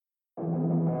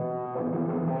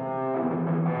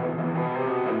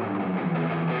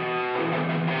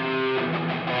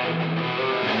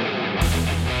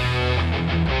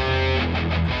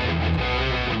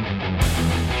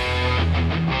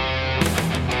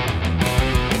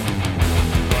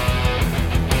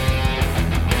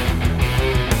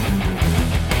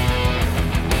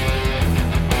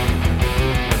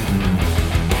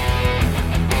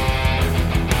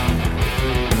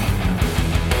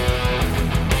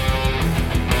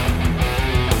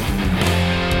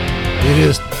It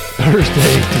is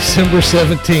Thursday, December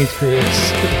 17th,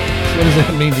 Chris. What does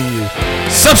that mean to you?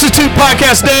 Substitute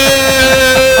Podcast Day!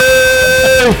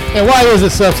 And why is it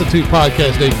Substitute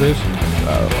Podcast Day, Chris?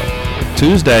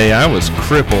 Tuesday, I was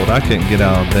crippled. I couldn't get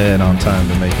out of bed on time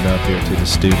to make it up here to the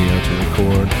studio to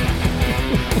record.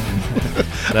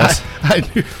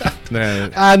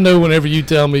 I know whenever you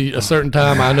tell me a certain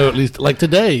time, I know at least, like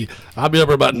today, I'll be up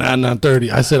at about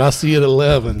 9:30. I said, I'll see you at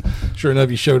 11. Sure enough,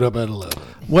 you showed up at 11.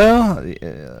 Well,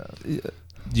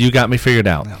 you got me figured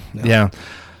out. No.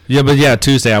 Yeah,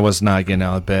 Tuesday I was not getting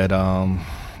out of bed.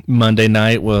 Monday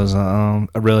night was a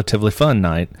relatively fun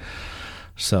night.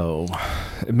 So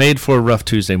it made for a rough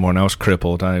Tuesday morning. I was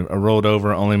crippled. I rolled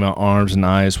over. Only my arms and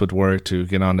eyes would work to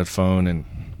get on the phone and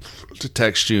to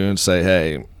text you and say,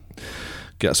 hey,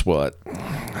 guess what?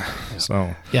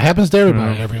 So yeah, it happens to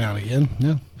everybody every now and again.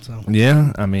 Yeah. So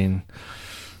yeah, I mean,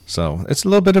 so it's a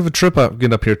little bit of a trip up,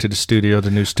 get up here to the studio, the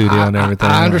new studio and everything.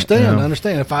 I understand. You know? I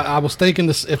understand. If I was thinking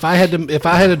this, if I had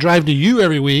to drive to you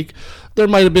every week, there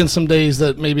might have been some days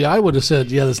that maybe I would have said,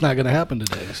 yeah, that's not going to happen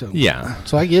today. So yeah.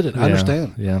 So I get it. I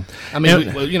understand. Yeah. I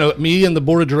mean, me and the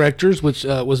board of directors, which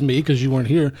was me because you weren't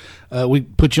here, we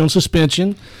put you on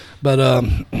suspension. But,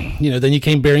 then you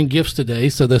came bearing gifts today,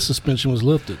 so the suspension was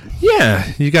lifted.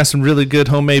 Yeah, you got some really good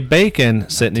homemade bacon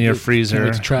sitting in your freezer.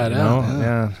 Let's try it out.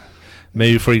 Yeah.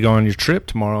 Maybe before you go on your trip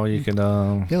tomorrow, you can...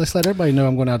 yeah, let's let everybody know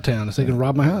I'm going out of town. So they can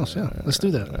rob my house. Yeah, let's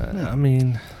do that. I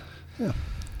mean... Yeah.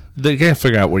 They can't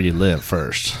figure out where you live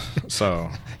first. So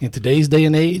in today's day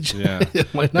and age, yeah,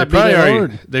 it might not be that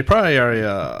hard. They probably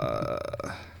are...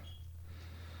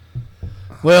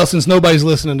 Well, since nobody's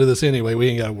listening to this anyway, we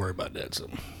ain't got to worry about that. So,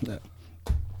 yeah.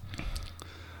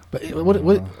 But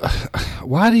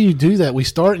why do you do that? We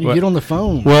start and you get on the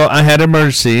phone. Well, I had an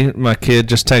emergency. My kid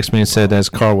just texted me and said that his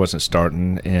car wasn't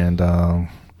starting, and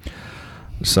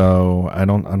so I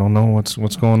don't know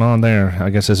what's going on there.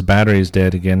 I guess his battery is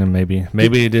dead again, and maybe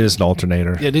it is an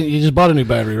alternator. Yeah, you just bought a new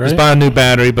battery, right? Just bought a new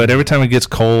battery, but every time it gets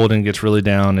cold and gets really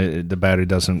down, the battery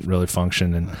doesn't really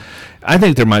function. And I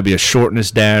think there might be a short in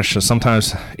his dash. So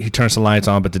sometimes he turns the lights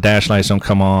on, but the dash lights don't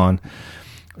come on.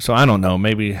 So I don't know.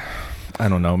 Maybe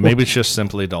it's just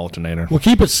simply the alternator. Well,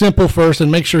 keep it simple first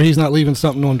and make sure he's not leaving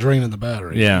something on draining the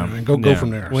battery. Yeah. And go from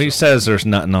there. Well, he says there's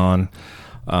nothing on.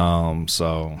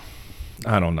 So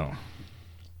I don't know.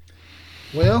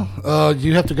 Well, do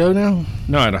you have to go now?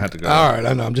 No, I don't have to go. All right,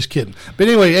 I know. I'm just kidding. But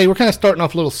anyway, hey, we're kind of starting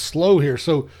off a little slow here.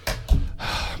 So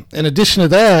in addition to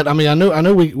that, I mean, I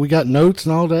know we got notes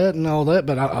and all that,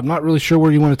 but I'm not really sure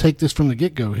where you want to take this from the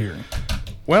get-go here.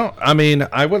 Well, I mean,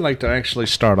 I would like to actually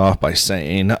start off by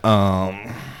saying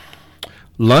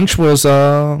lunch was...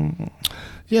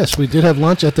 Yes, we did have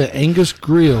lunch at the Angus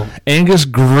Grill. Angus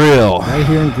Grill. Right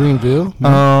here in Greenville.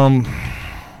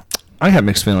 I have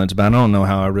mixed feelings about it. I don't know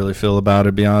how I really feel about it,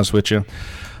 to be honest with you.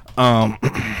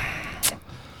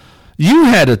 You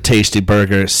had a tasty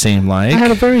burger, it seemed like. I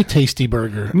had a very tasty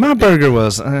burger. My burger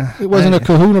was... it wasn't a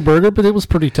Kahuna burger, but it was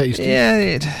pretty tasty.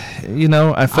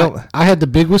 Yeah, I felt... I had the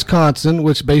Big Wisconsin,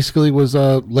 which basically was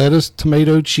lettuce,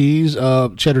 tomato, cheese,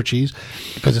 cheddar cheese,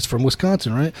 because it's from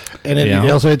Wisconsin, right? And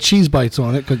it also had cheese bites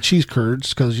on it, cheese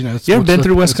curds, because, it's... You ever been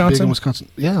through Wisconsin? Big in Wisconsin?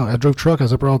 Yeah, I drove truck. I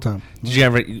was up there all the time. Did you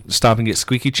ever stop and get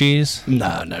squeaky cheese?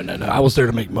 No. I was there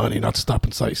to make money, not to stop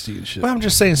and sightsee and shit. Well, I'm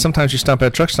just saying, sometimes you stop at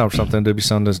a truck stop or something, there'd be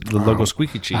some of the local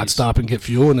squeaky cheese. I'd stop and get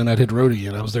fuel, and then I'd hit the road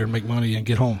again. I was there to make money and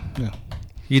get home. Yeah.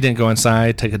 You didn't go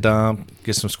inside, take a dump,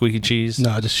 get some squeaky cheese? No,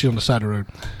 I just shit on the side of the road.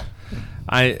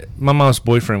 My mom's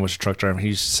boyfriend was a truck driver. He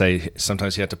used to say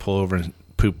sometimes he had to pull over and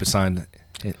poop beside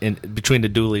in between the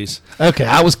dualies. Okay,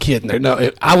 I was kidding there. No,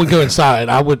 I would go inside.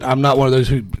 I'm not one of those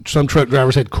who. Some truck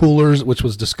drivers had coolers, which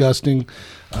was disgusting.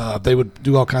 They would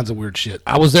do all kinds of weird shit.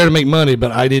 I was there to make money,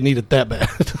 but I didn't eat it that bad.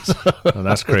 Oh,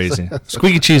 that's crazy.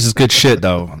 Squeaky cheese is good shit,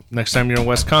 though. Next time you're in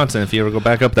Wisconsin, if you ever go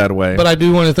back up that way. But I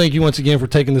do want to thank you once again for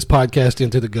taking this podcast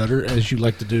into the gutter, as you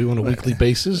like to do on a weekly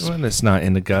basis. Well, it's not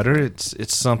in the gutter.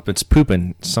 It's something. It's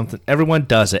pooping. Something. Everyone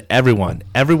does it. Everyone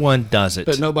does it.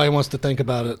 But nobody wants to think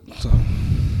about it. So.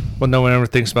 Well, no one ever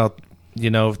thinks about,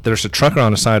 if there's a trucker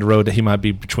on the side of the road that he might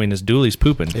be between his dualies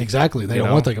pooping. Exactly. They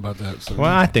don't want to think about that. So.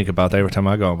 Well, I think about that every time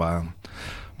I go by them.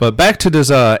 But back to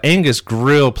this Angus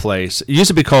Grill place. It used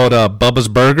to be called Bubba's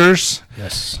Burgers.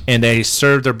 Yes. And they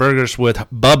served their burgers with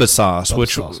Bubba sauce,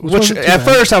 which wasn't too at bad.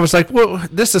 first I was like, well,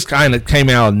 this is kind of came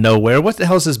out of nowhere. What the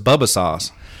hell is this Bubba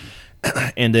sauce?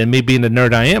 And then me being the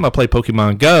nerd I am, I play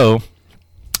Pokemon Go.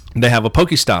 they have a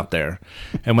Pokestop there.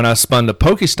 And when I spun the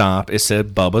Pokestop, it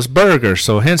said Bubba's Burger.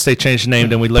 So hence they changed the name.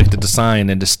 Then we looked at the sign,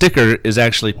 and the sticker is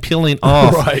actually peeling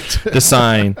off the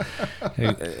sign.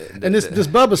 And this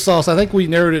Bubba's sauce, I think we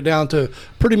narrowed it down to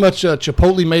pretty much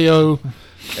chipotle mayo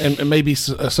and maybe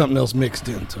something else mixed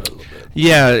into it a little bit.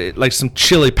 Yeah, like some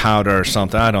chili powder or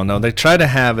something. I don't know. They try to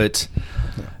have it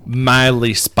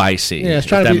mildly spicy. Yeah, it's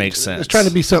trying if to that be, makes sense. It's trying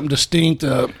to be something distinct.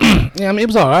 Yeah, I mean, it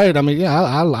was all right. I mean, yeah,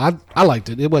 I liked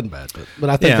it. It wasn't bad, but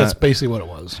I think that's basically what it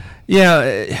was. Yeah,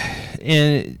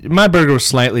 and my burger was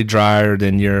slightly drier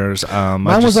than yours.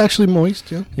 Mine was actually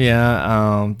moist. Yeah.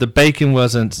 Yeah, the bacon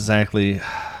wasn't exactly.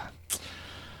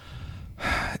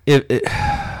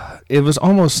 It was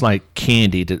almost like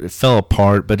candied. It fell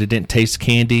apart, but it didn't taste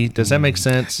candy. Does that make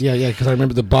sense? Yeah, because I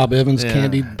remember the Bob Evans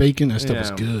candied bacon. That stuff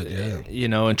was good. Yeah, you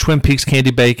know, and Twin Peaks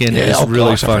candy bacon is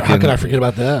really fucking. How could I forget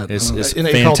about that? It's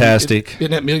fantastic.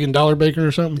 Isn't that $1 Million Bacon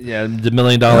or something? Yeah, the $1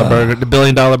 Million Burger, the $1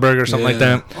 Billion Burger, or something like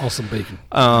that. Awesome bacon.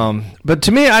 But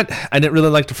to me, I didn't really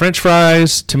like the French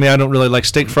fries. To me, I don't really like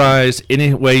steak fries.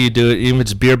 Any way you do it, even if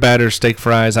it's beer batter steak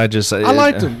fries, I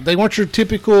liked them. They weren't your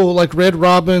typical like Red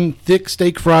Robin thick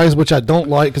steak fries, which I don't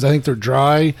like because I think they're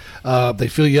dry. They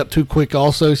fill you up too quick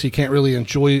also, so you can't really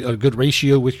enjoy a good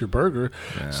ratio with your burger.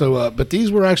 Yeah. So, but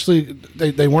these were actually,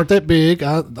 they weren't that big.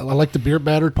 I like the beer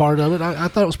battered part of it. I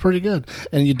thought it was pretty good.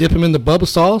 And you dip them in the Bubba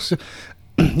sauce.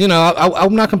 You know,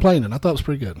 I'm not complaining. I thought it was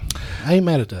pretty good. I ain't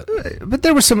mad at that. But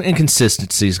there were some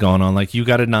inconsistencies going on. Like, you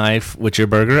got a knife with your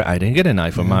burger. I didn't get a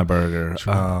knife with my burger.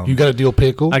 You got a dill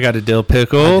pickle. I got a dill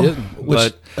pickle. I didn't.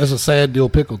 Which, that's a sad dill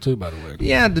pickle, too, by the way.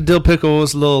 Yeah, the dill pickle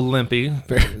was a little limpy.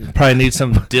 Probably need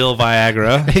some dill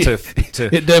Viagra.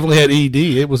 It definitely had ED.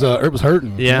 It was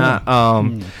hurting. Yeah.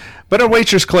 But our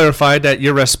waitress clarified that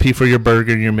your recipe for your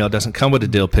burger and your meal doesn't come with a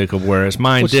dill pickle, whereas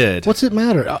mine did. What's it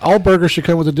matter? All burgers should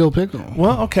come with a dill pickle.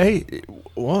 Well, okay.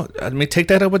 Well, I mean, take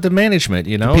that up with the management,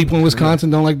 you know. People in Wisconsin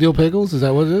don't like dill pickles? Is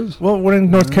that what it is? Well, we're in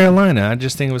North Carolina. I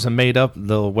just think it was a made-up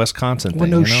little Wisconsin thing. Well,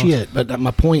 no shit. But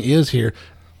my point is here,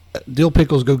 dill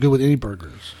pickles go good with any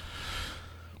burgers.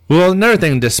 Well, another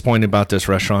thing disappointing about this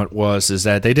restaurant is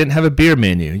that they didn't have a beer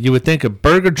menu. You would think a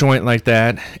burger joint like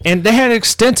that, and they had an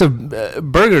extensive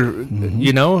burger,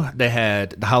 you know. They had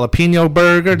the jalapeno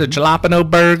burger, the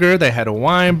jalapeno burger, they had a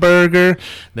wine burger,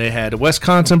 they had a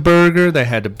Wisconsin burger, they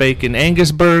had a bacon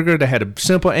Angus burger, they had a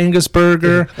simple Angus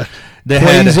burger. They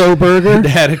had a Quazo burger. They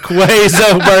had a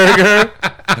Quazo burger.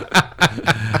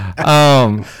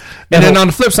 And then on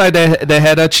the flip side, they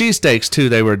had cheesesteaks, too,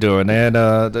 they were doing. They had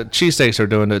the cheesesteaks are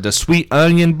doing the sweet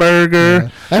onion burger. Yeah.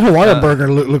 That Hawaiian burger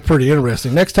looked pretty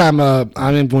interesting. Next time,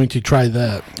 I'm going to try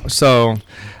that. So,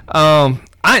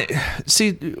 I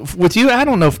see, with you, I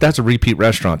don't know if that's a repeat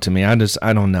restaurant to me. I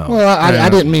don't know. Well, I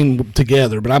didn't mean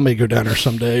together, but I may go down there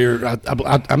someday. Or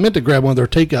I meant to grab one of their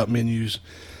takeout menus.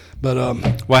 But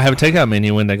well, I have a takeout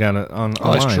menu when they got it online.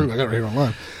 Oh, that's true. I got it here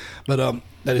online. But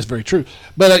that is very true.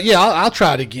 But yeah, I'll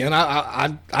try it again.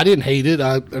 I didn't hate it,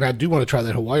 and I do want to try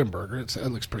that Hawaiian burger. It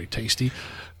looks pretty tasty.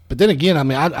 But then again, I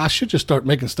mean, I should just start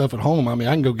making stuff at home. I mean,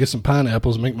 I can go get some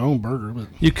pineapples and make my own burger. But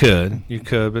you could,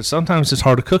 but sometimes it's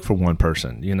hard to cook for one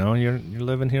person. You know, you're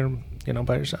living here, you know,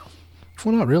 by yourself.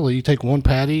 Well, not really. You take one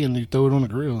patty and you throw it on the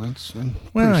grill. That's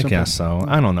well, I guess so.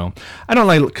 I don't know. I don't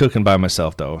like cooking by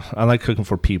myself though. I like cooking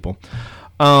for people.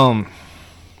 The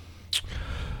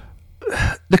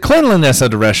cleanliness of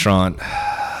the restaurant.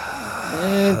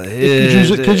 Could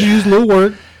you use a little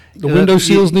word? The window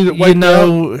seals need it wiped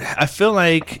out. I feel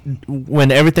like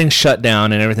when everything shut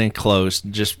down and everything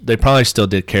closed, they probably still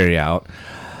did carry out.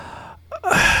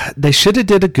 They should have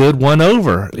did a good one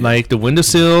over, like the window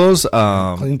sills,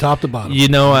 clean top to bottom. You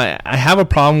know, I have a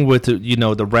problem with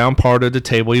the round part of the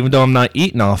table, even though I'm not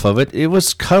eating off of it. It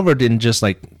was covered in just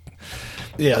like.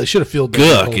 Yeah, they should have filled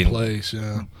the whole place.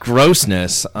 Yeah,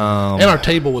 grossness. And our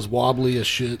table was wobbly as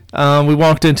shit. I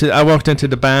walked into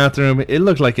the bathroom. It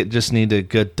looked like it just needed a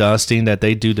good dusting. That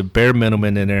they do the bare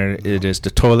minimum in there. It is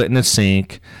the toilet and the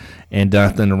sink, and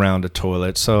nothing around the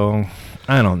toilet. So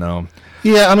I don't know.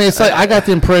 Yeah, I mean, it's like I got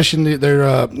the impression that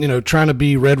they're trying to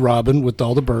be Red Robin with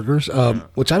all the burgers,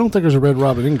 which I don't think there's a Red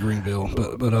Robin in Greenville,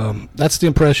 but that's the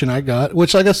impression I got.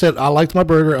 Which, like I said, I liked my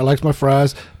burger, I liked my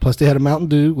fries. Plus, they had a Mountain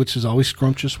Dew, which is always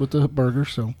scrumptious with the burger.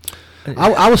 So,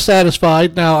 I was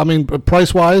satisfied. Now, I mean,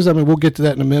 price wise, I mean, we'll get to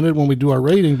that in a minute when we do our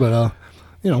rating. But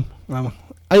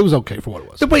It was okay for what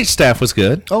it was. The wait staff was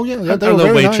good. Oh yeah, Our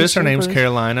little waitress, nice. Her name's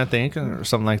Caroline, I think, or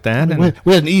something like that. And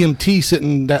we had an EMT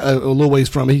sitting a little ways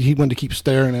from me. He wanted to keep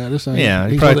staring at us. Yeah,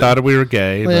 he probably thought we were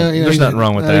gay. Well, there's nothing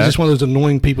wrong with that. He's just one of those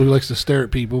annoying people who likes to stare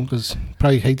at people because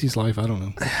probably hates his life. I don't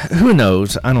know. Who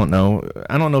knows? I don't know.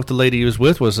 I don't know if the lady he was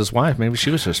with was his wife. Maybe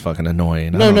she was just fucking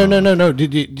annoying. No.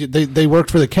 They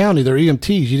worked for the county. They're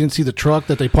EMTs. You didn't see the truck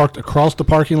that they parked across the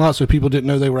parking lot, so people didn't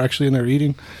know they were actually in there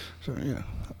eating. So yeah.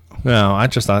 No, I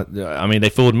just thought. I mean, they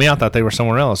fooled me. I thought they were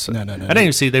somewhere else. No. I didn't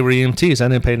even see they were EMTs. I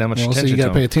didn't pay that much attention. So you got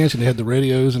to pay attention. They had the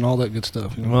radios and all that good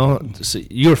stuff. You know? Well, see,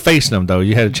 you were facing them though.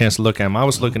 You had a chance to look at them. I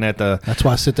was looking at the. That's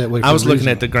why I sit that way. I was looking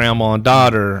at the grandma and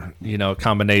daughter,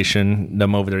 combination.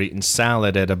 Them over there eating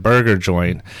salad at a burger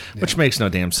joint, which makes no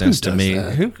damn sense to me.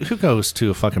 Who goes to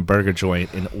a fucking burger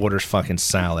joint and orders fucking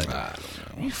salad?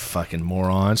 You fucking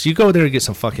morons! You go there and get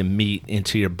some fucking meat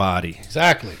into your body.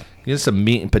 Exactly. Get some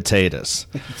meat and potatoes.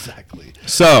 Exactly.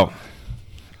 So,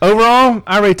 overall,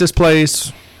 I rate this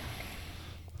place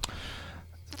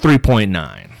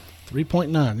 3.9.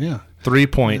 3.9, yeah.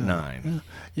 3.9.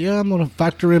 Yeah, I'm going to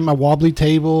factor in my wobbly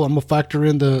table. I'm going to factor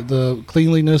in the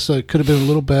cleanliness. It could have been a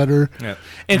little better. Yeah.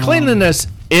 And cleanliness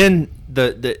in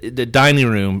the dining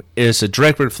room is a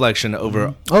direct reflection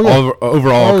over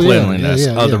overall cleanliness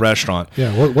of the restaurant.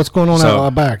 Yeah, what's going on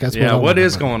out back? That's what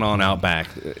is going on out back,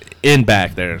 in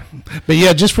back there. But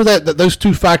yeah, just for those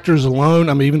two factors alone,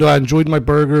 I mean, even though I enjoyed my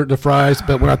burger, the fries,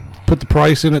 but when I put the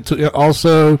price in it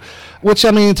also, which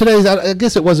I mean, today's I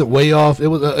guess it wasn't way off. It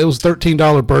was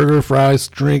 $13 burger, fries,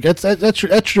 drink.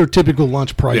 That's your typical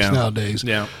lunch price nowadays.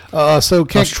 Yeah. So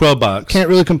that's $12. Can't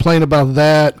really complain about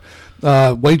that.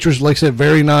 Waitress, like I said,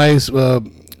 very nice.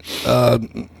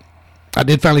 I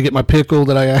did finally get my pickle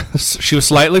that I asked. She was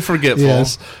slightly forgetful.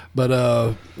 Yes, but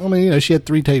I mean, she had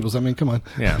 3 tables. I mean, come on.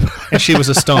 Yeah, and she was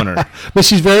a stoner. But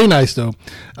she's very nice, though.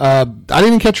 I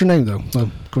didn't catch her name, though.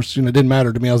 Of course, it didn't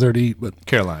matter to me. I was there to eat. But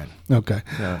Caroline. Okay.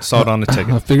 Yeah, saw it on the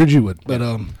ticket. I figured you would,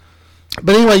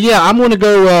 But anyway, yeah, I'm going to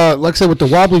go, like I said, with the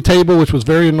wobbly table, which was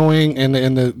very annoying, and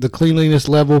the cleanliness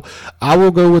level. I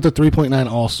will go with a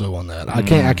 3.9 also on that. I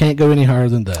can't go any higher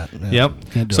than that.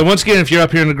 Yep. So once again, if you're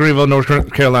up here in the Greenville,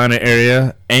 North Carolina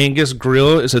area, Angus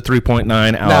Grill is a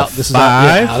 3.9 out of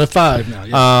 5. Out of 5 now.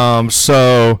 Yeah.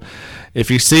 So if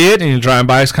you see it and you're driving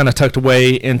by, it's kind of tucked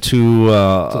away into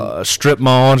a strip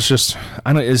mall. It's just,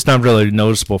 it's not really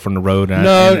noticeable from the road.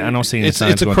 I don't see any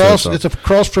signs. It's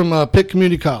across from Pitt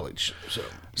Community College.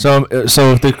 So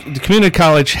if the community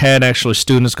college had actually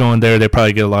students going there, they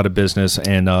probably get a lot of business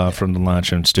and from the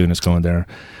lunch and students going there.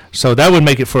 So that would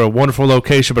make it for a wonderful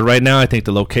location. But right now, I think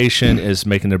the location is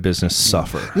making their business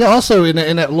suffer. Yeah. Also, in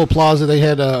that little plaza, they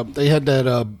had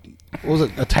that. What was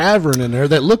it, a tavern in there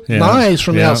that looked nice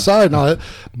from the outside and all that,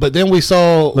 but then we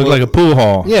saw looked like a pool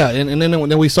hall. Yeah, and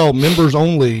then we saw members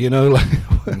only.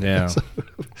 Yeah.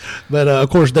 But of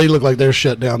course, they look like they're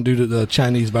shut down due to the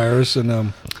Chinese virus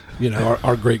and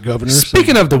our great governor.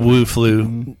 Speaking of the Wu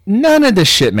flu, none of this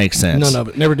shit makes sense. None of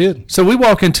it never did. So we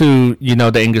walk into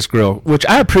the Angus Grill, which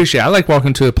I appreciate. I like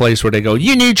walking to a place where they go,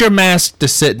 "You need your mask to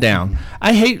sit down."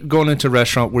 I hate going into a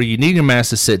restaurant where you need your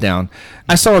mask to sit down.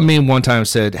 I saw a meme one time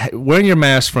said, "Wearing your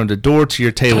mask from the door to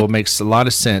your table makes a lot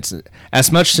of sense,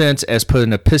 as much sense as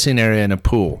putting a pissing area in a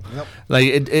pool." Yep. Like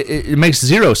it makes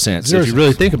zero sense if you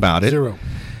really think about it. Zero.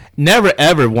 Never,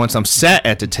 ever, once I'm sat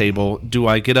at the table, do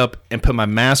I get up and put my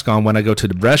mask on when I go to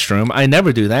the restroom. I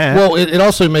never do that. Well, it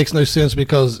also makes no sense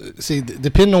because, see,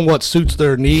 depending on what suits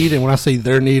their need, and when I say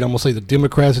their need, I'm going to say the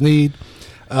Democrats' need,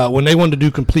 when they wanted to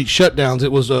do complete shutdowns,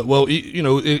 it was,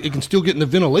 it can still get in the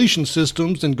ventilation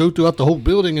systems and go throughout the whole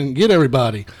building and get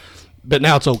everybody. But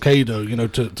now it's okay, though,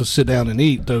 to sit down and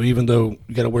eat, though, even though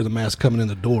you got to wear the mask coming in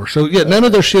the door. So, yeah, none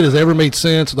of their shit has ever made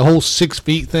sense. The whole 6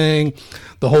 feet thing,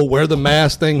 the whole wear the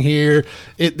mask thing here,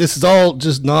 this is all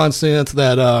just nonsense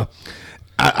that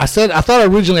I thought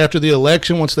originally after the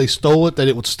election, once they stole it, that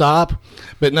it would stop.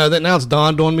 But no, now it's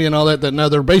dawned on me and all that now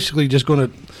they're basically just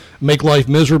going to make life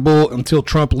miserable until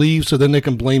Trump leaves, so then they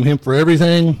can blame him for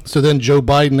everything. So then Joe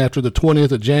Biden, after the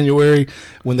 20th of January,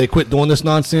 when they quit doing this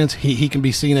nonsense, he can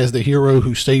be seen as the hero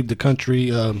who saved the country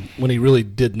when he really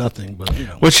did nothing. But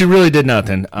which he really did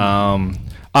nothing.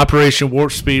 Operation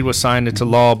Warp Speed was signed into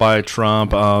law by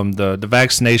Trump. The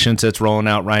vaccinations that's rolling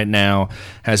out right now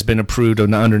has been approved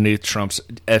underneath Trump's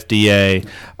FDA.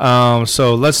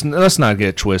 So let's not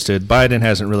get twisted. Biden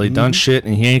hasn't really done shit,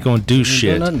 and he ain't gonna do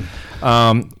shit.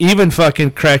 Even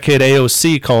fucking crackhead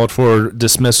AOC called for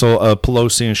dismissal of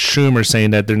Pelosi and Schumer,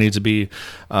 saying that there needs to be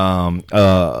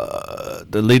the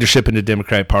leadership in the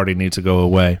Democratic Party needs to go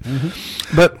away.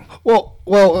 But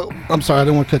well, I'm sorry, I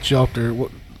didn't want to cut you off there.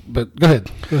 But go ahead.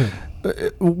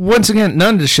 once again,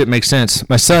 none of this shit makes sense.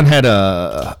 My son had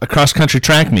a cross-country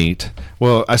track meet.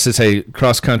 Well, I should say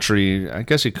cross-country, I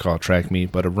guess you could call it track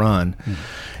meet, but a run. Mm-hmm.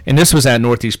 And this was at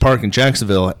Northeast Park in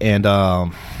Jacksonville. And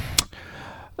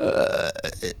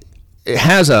it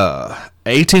has a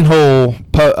 18-hole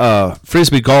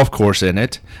frisbee golf course in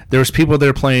it. There was people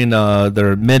there playing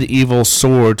their medieval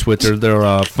swords with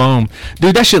their foam.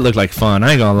 Dude, that shit looked like fun.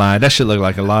 I ain't gonna lie. That shit looked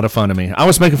like a lot of fun to me. I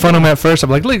was making fun of them at first. I'm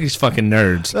like, look at these fucking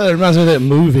nerds. It reminds me of that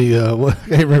movie. I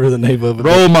can't remember the name of it.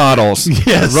 Role Models.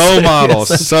 Yes. Role Models.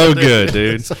 Yes, so good,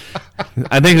 dude.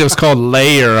 I think it was called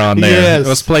Layer on there. Yes.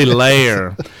 Let's play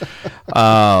Layer.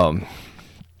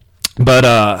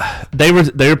 But they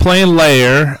were playing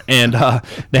Lair, and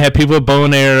they had people with bow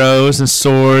and arrows and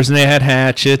swords, and they had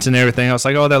hatchets and everything. I was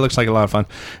like, oh, that looks like a lot of fun.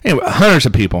 Anyway, hundreds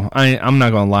of people. I'm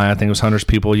not gonna lie. I think it was hundreds of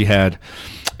people. You had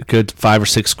a good 5 or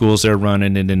 6 schools there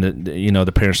running, and then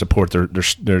the parents support their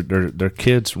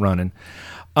kids running.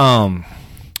 But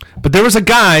there was a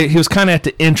guy. He was kind of at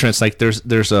the entrance, like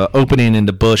there's a opening in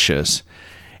the bushes,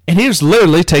 and he was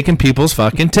literally taking people's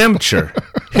fucking temperature.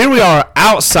 Here we are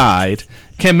outside.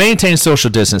 Can maintain social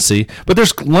distancing, but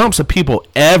there's lumps of people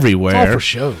everywhere. It's all for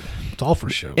show. It's all for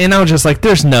show. And I was just like,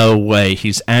 there's no way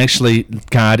he's actually,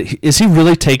 God, is he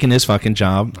really taking his fucking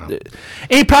job? No.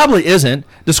 And he probably isn't.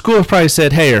 The school probably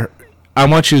said, hey, I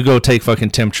want you to go take fucking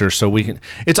temperature so we can.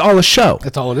 It's all a show.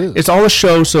 That's all it is. It's all a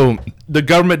show so the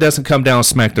government doesn't come down and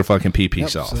smack their fucking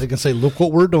pee-pees off. So they can say, look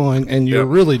what we're doing, and you're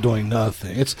really doing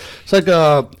nothing. It's like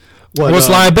what's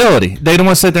liability? They don't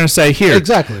want to sit there and say, here.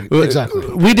 Exactly.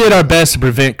 We did our best to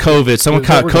prevent COVID. Someone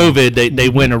caught COVID. They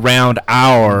went around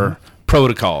our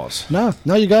protocols. No,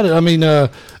 you got it. I mean,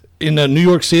 in New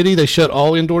York City, they shut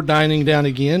all indoor dining down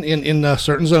again in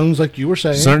certain zones, like you were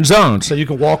saying. Certain zones. So you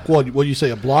can walk, what you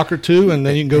say, a block or two, and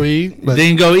then you can go eat. Then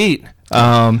you can go eat.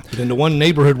 Into one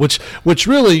neighborhood, which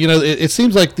really, it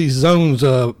seems like these zones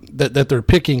that they're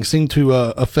picking seem to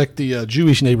affect the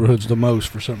Jewish neighborhoods the most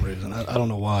for some reason. I don't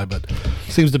know why, but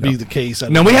it seems to be the case.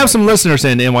 Now, we have some listeners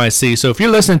in NYC, so if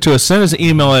you're listening to us, send us an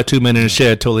email at 2 Minute and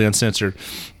Shed, totally uncensored,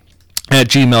 at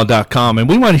gmail.com, and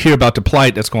we want to hear about the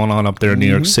plight that's going on up there in New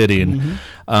York City,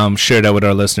 and share that with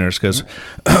our listeners, because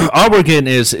all we're getting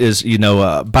is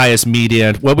biased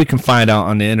media, what we can find out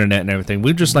on the internet and everything.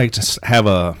 We just like to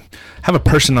have a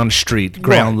person on the street,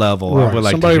 ground level. Right. I would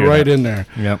like somebody to hear right that. in there.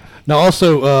 Yep. Now,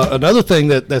 also another thing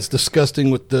that's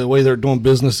disgusting with the way they're doing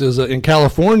business is in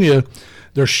California.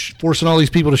 They're forcing all these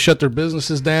people to shut their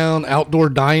businesses down. Outdoor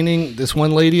dining. This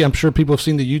one lady, I'm sure people have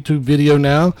seen the YouTube video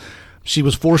now. She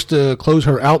was forced to close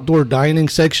her outdoor dining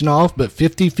section off, but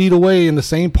 50 feet away in the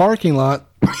same parking lot,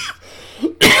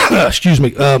 excuse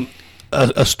me,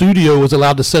 a studio was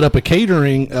allowed to set up a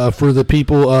catering for the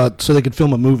people so they could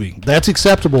film a movie. That's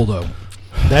acceptable, though.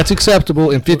 That's acceptable,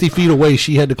 and 50 feet away,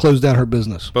 she had to close down her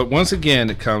business. But once again,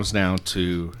 it comes down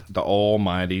to the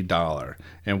almighty dollar.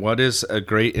 And what is a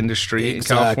great industry in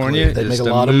California? They make a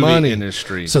lot of money.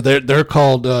 Industry. So they're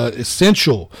called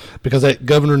essential because that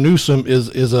Governor Newsom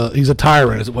he's a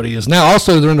tyrant, is what he is. Now,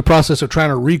 also, they're in the process of trying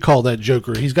to recall that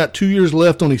joker. He's got 2 years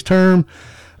left on his term.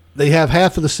 They have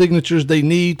half of the signatures they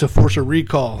need to force a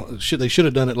recall. They should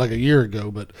have done it like a year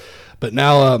ago, but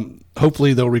now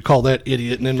hopefully they'll recall that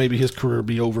idiot, and then maybe his career will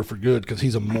be over for good because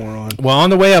he's a moron. Well, on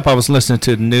the way up, I was listening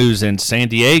to the news, and San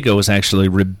Diego is actually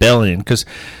rebelling because,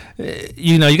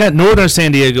 you got northern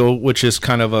San Diego, which is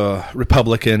kind of a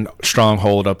Republican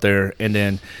stronghold up there, and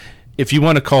then if you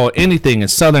want to call anything in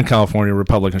Southern California a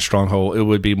Republican stronghold, it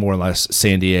would be more or less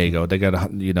San Diego. They got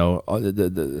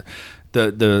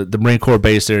the Marine Corps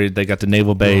base there. They got the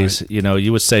naval base. Right.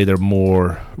 You would say they're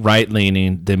more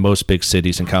right-leaning than most big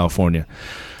cities in California.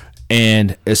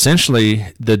 And essentially,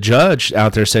 the judge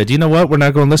out there said, you know what? We're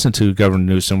not going to listen to Governor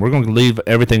Newsom. We're going to leave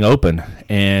everything open.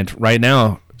 And right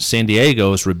now, San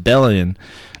Diego is rebelling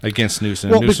against Newsom.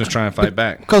 Well, Newsom's trying to fight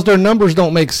back. Because their numbers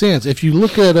don't make sense. If you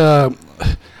look at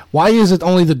why is it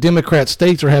only the Democrat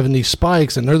states are having these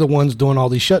spikes and they're the ones doing all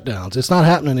these shutdowns? It's not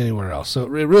happening anywhere else. So it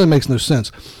really makes no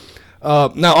sense.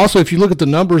 Now, also, if you look at the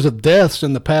numbers of deaths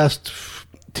in the past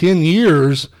 10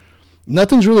 years,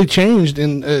 nothing's really changed.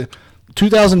 In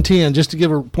 2010, just to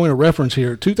give a point of reference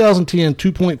here, 2010,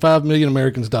 2.5 million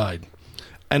Americans died.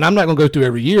 And I'm not going to go through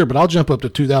every year, but I'll jump up to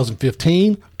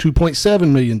 2015,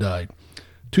 2.7 million died.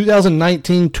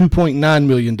 2019, 2.9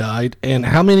 million died. And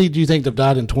how many do you think have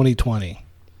died in 2020?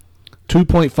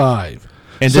 2.5.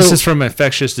 And this is from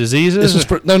infectious diseases? This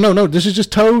is no. This is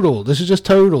just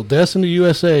total. Deaths in the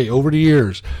USA over the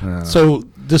years. So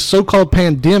this so-called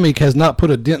pandemic has not put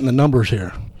a dent in the numbers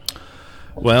here.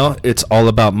 Well, it's all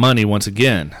about money once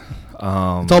again.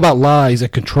 It's all about lies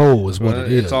and control is what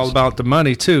it is. It's all about the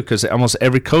money, too, because almost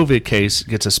every COVID case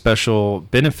gets a special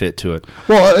benefit to it.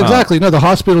 Well, exactly. No, the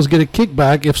hospitals get a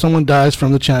kickback if someone dies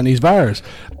from the Chinese virus.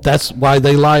 That's why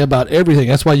they lie about everything.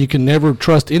 That's why you can never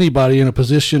trust anybody in a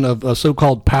position of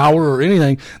so-called power or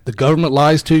anything. The government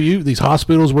lies to you. These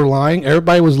hospitals were lying.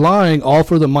 Everybody was lying, all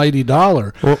for the mighty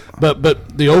dollar. Well,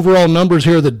 but the overall numbers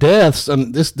here, the deaths,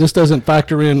 this doesn't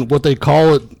factor in what they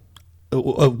call it,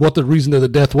 what the reason of the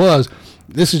death was.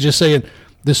 This is just saying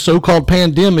this so-called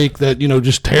pandemic that,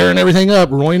 just tearing everything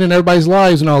up, ruining everybody's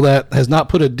lives and all that, has not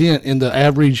put a dent in the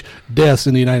average deaths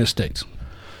in the United States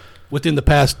within the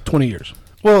past 20 years.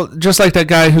 Well, just like that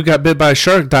guy who got bit by a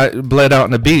shark, bled out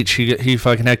on the beach. He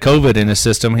fucking had COVID in his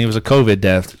system. He was a COVID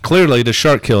death. Clearly, the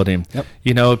shark killed him.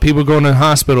 Yep. People going to the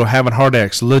hospital having heart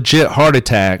attacks, legit heart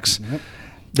attacks. Yep.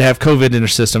 They have COVID in their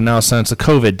system. Now it's a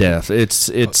COVID death. It's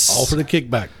all for the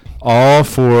kickback. All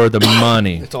for the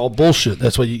money. It's all bullshit.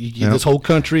 That's why this whole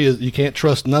country is. You can't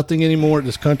trust nothing anymore.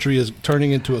 This country is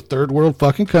turning into a third world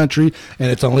fucking country, and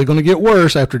it's only going to get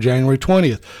worse after January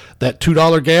 20th. That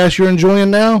 $2 gas you're enjoying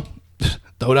now,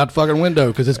 throw it out the fucking window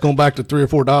because it's going back to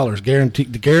 $3 or $4. Guarantee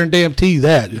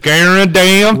that.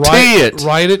 Guarantee it.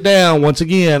 Write it down. Once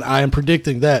again, I am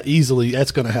predicting that easily.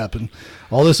 That's going to happen.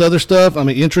 All this other stuff.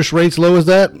 Interest rates low as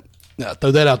that. No,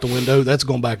 throw that out the window. That's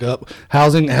going back up.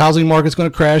 Housing market's going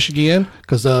to crash again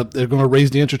because they're going to raise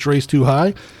the interest rates too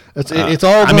high. It's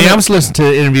all. I was listening to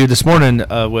an interview this morning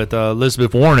with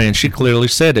Elizabeth Warren, and she clearly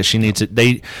said that she needs it.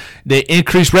 They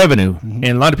increase revenue, and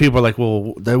a lot of people are like,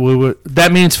 "Well,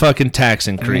 that means fucking tax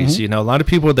increase." A lot of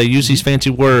people they use these fancy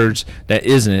words that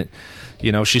isn't it.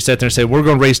 She sat there and said, "We're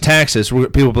going to raise taxes."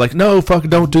 People will be like, "No,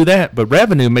 fucking don't do that." But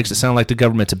revenue makes it sound like the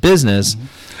government's a business.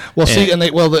 Well,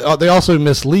 they also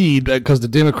mislead because the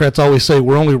Democrats always say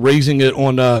we're only raising it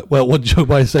on what Joe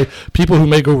Biden say, people who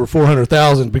make over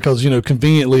 $400,000 because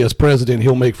conveniently as president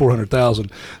he'll make $400,000,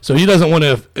 so he doesn't want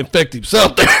to infect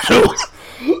himself. So,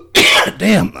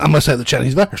 damn, I must have the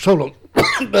Chinese virus. Hold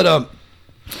on,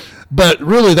 But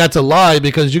really, that's a lie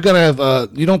because you're going to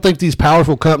have, you don't think these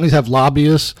powerful companies have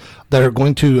lobbyists that are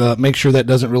going to make sure that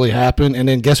doesn't really happen? And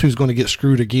then guess who's going to get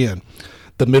screwed again?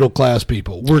 The middle class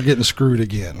people. We're getting screwed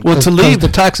again. Well, the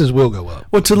taxes will go up.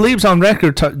 Well, Tlaib's on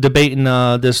record debating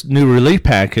this new relief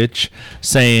package,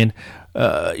 saying,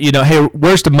 hey,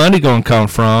 where's the money going to come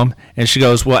from? And she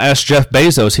goes, well, ask Jeff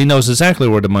Bezos. He knows exactly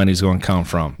where the money's going to come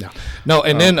from. Yeah. No,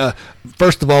 and then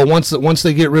first of all, once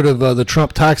they get rid of the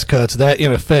Trump tax cuts, that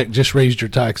in effect just raised your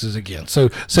taxes again. So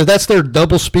that's their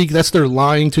double speak. That's their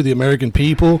lying to the American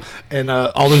people, and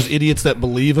all those idiots that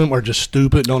believe them are just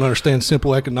stupid, don't understand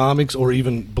simple economics, or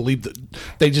even believe that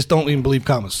they just don't even believe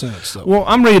common sense. So. Well,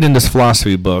 I'm reading this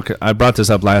philosophy book. I brought this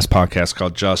up last podcast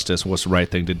called "Justice: What's the Right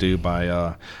Thing to Do"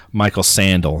 by Michael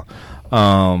Sandel.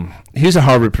 He's a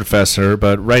Harvard professor,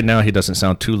 but right now he doesn't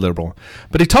sound too liberal.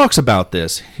 But he talks about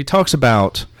this. He talks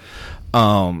about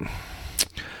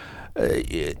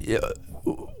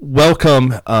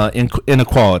welcome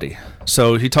inequality.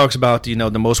 So he talks about,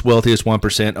 the most wealthiest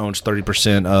 1% owns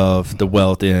 30% of the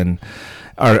wealth in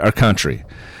our country.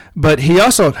 But he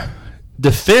also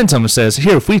defends them and says,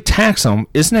 here, if we tax them,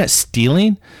 isn't that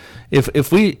stealing?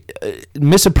 If we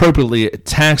misappropriately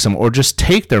tax them or just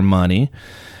take their money,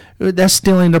 that's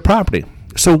stealing their property.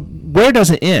 So where does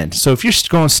it end? So if you're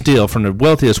going to steal from the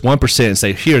wealthiest 1% and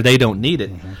say, here, they don't need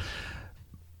it. Mm-hmm.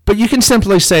 But you can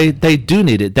simply say they do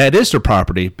need it. That is their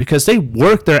property because they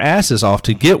work their asses off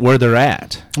to get where they're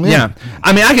at. Yeah.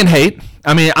 I can hate.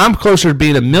 I'm closer to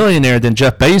being a millionaire than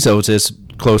Jeff Bezos is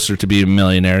closer to being a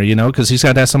millionaire, because he's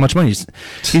got that so much money.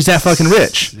 He's that fucking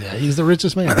rich. Yeah, he's the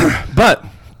richest man. But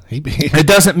it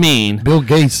doesn't mean Bill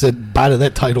Gates said bye to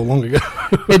that title long ago.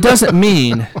 It doesn't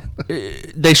mean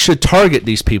they should target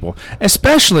these people,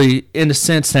 especially in the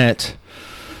sense that,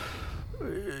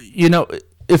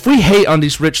 if we hate on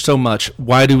these rich so much,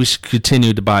 why do we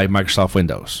continue to buy Microsoft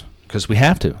Windows? Because we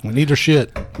have to. We need our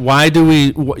shit. Why do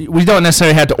we don't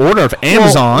necessarily have to order of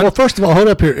Amazon. Well, first of all, hold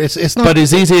up here. It's not. But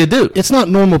it's easy to do. It's not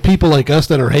normal people like us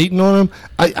that are hating on him.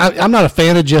 I'm not a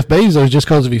fan of Jeff Bezos just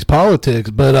because of his politics,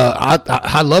 but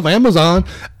I love Amazon.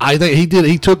 I think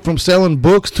he took from selling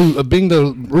books to being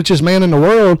the richest man in the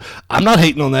world. I'm not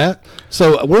hating on that.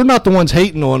 So we're not the ones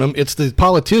hating on him. It's the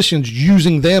politicians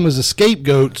using them as a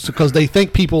scapegoat because they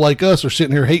think people like us are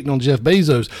sitting here hating on Jeff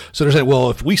Bezos. So they're saying, well,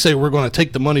 if we say we're going to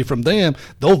take the money from them,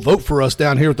 they'll vote for us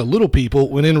down here with the little people,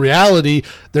 when in reality,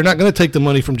 they're not going to take the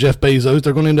money from Jeff Bezos.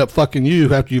 They're going to end up fucking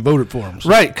you after you voted for him. So.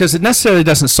 Right, because it necessarily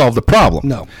doesn't solve the problem.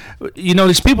 No.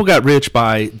 These people got rich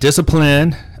by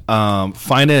discipline,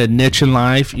 find a niche in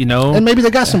life, And maybe they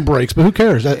got some breaks, but who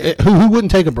cares? Who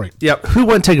wouldn't take a break? Yeah, who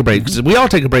wouldn't take a break? Because we all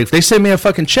take a break. If they send me a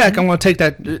fucking check, I'm going to take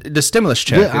the stimulus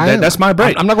check. Yeah, that's my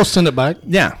break. I'm not going to send it back.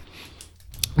 Yeah.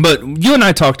 But you and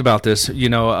I talked about this, you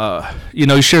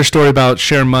share a story about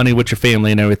sharing money with your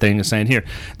family and everything, and saying, here,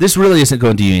 this really isn't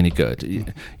going to do you any good.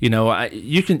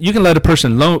 You can let a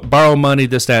person borrow money,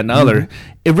 this, that, and the other.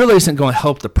 It really isn't going to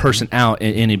help the person out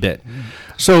in any bit.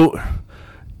 So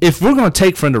if we're going to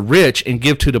take from the rich and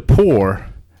give to the poor,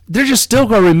 they're just still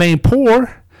going to remain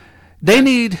poor.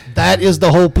 That is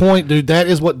the whole point, dude. That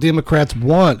is what Democrats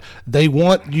want. They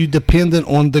want you dependent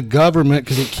on the government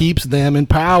because it keeps them in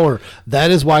power.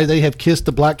 That is why they have kissed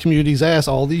the black community's ass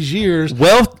all these years.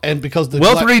 Wealth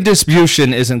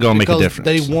redistribution isn't going to make a difference.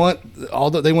 They want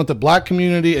the black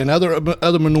community and other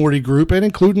minority group, and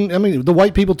including the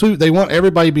white people too. They want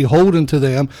everybody beholden to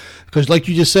them because, like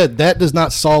you just said, that does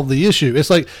not solve the issue.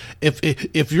 It's like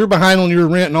if you're behind on your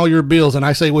rent and all your bills, and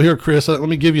I say, well, here, Chris, let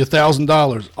me give you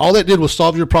 $1,000. All that did was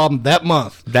solve your problem that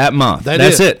month.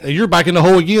 That's it. You're back in the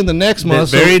hole again the next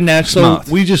month. Next month.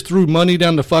 So we just threw money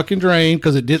down the fucking drain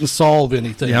because it didn't solve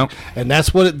anything. Yep. And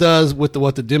that's what it does with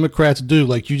what the Democrats do.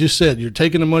 Like you just said, you're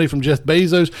taking the money from Jeff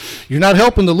Bezos. You're not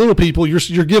helping the little people.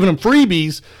 You're giving them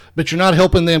freebies, but you're not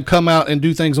helping them come out and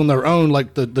do things on their own,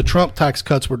 like the Trump tax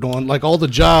cuts were doing, like all the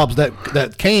jobs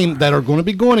that came that are going to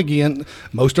be going again.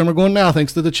 Most of them are going now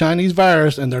thanks to the Chinese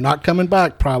virus, and they're not coming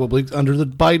back probably under the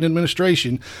Biden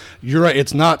administration. You're right.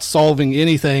 It's not solving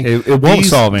anything. It won't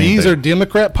solve anything. These are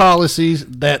Democrat policies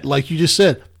that, like you just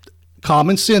said,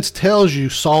 common sense tells you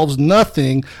solves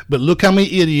nothing, but look how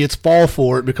many idiots fall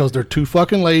for it because they're too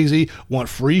fucking lazy, want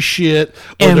free shit.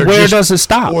 And where does it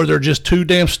stop? Or they're just too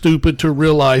damn stupid to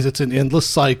realize it's an endless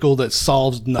cycle that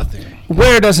solves nothing.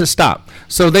 Where does it stop?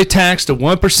 So they tax the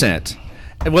 1%.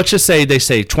 And let's just say they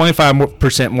say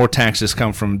 25% more taxes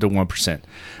come from the 1%.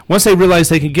 Once they realize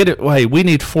they can get it, well, hey, we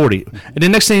need 40. And the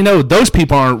next thing you know, those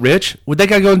people aren't rich. Well, they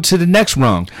got to go to the next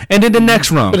rung, and then the next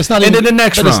rung, and then the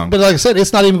next rung. But like I said,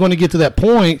 it's not even going to get to that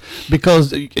point because,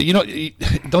 don't you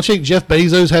think Jeff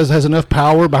Bezos has enough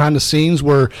power behind the scenes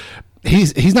where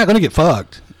he's not going to get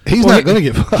fucked? He's not going to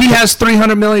get fucked. He has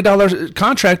 $300 million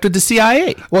contract with the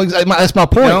CIA. Well, that's my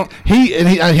point.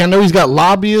 I know he's got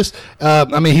lobbyists.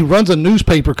 He runs a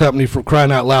newspaper company, for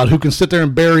crying out loud, who can sit there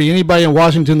and bury anybody in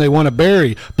Washington they want to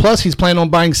bury. Plus, he's planning on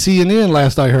buying CNN,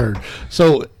 last I heard.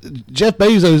 So Jeff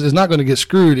Bezos is not going to get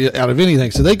screwed out of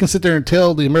anything. So they can sit there and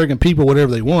tell the American people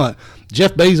whatever they want.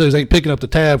 Jeff Bezos ain't picking up the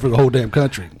tab for the whole damn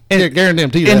country. And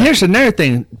guarantee that. And here's another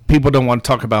thing people don't want to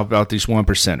talk about these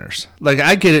 1%ers. Like,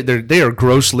 I get it. They are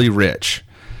grossly rich.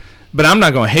 But I'm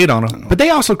not going to hate on them. But they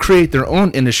also create their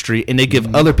own industry, and they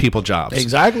give other people jobs.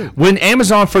 Exactly. When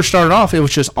Amazon first started off, it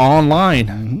was just online.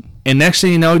 Mm-hmm. And next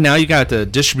thing you know, now you got the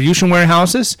distribution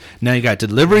warehouses. Now you got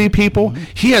delivery people. Mm-hmm.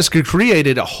 He has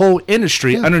created a whole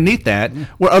industry underneath that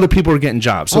where other people are getting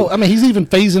jobs. So, he's even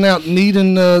phasing out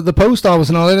needing the post office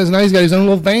and all that. Now he's got his own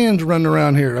little vans running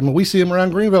around here. We see him around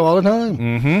Greenville all the time.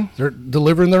 Mm-hmm. They're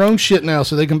delivering their own shit now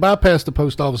so they can bypass the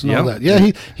post office and all that.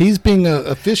 Yeah, he's being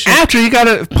efficient. After he got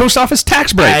a post office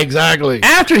tax break. Exactly.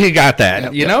 After he got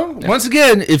that, Once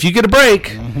again, if you get a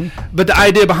break. But the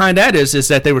idea behind that is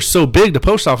that they were so big, the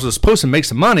post office was supposed to make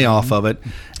some money off of it,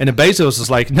 and the Bezos is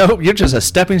like, no, you're just a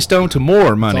stepping stone to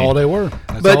more money. That's all they were.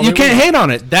 But you can't hate on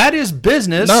it. That is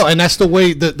business. No, and that's the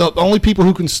way. The only people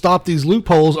who can stop these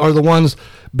loopholes are the ones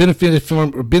benefiting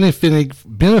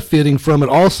from it.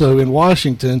 Also in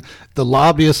Washington, the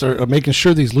lobbyists are making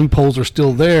sure these loopholes are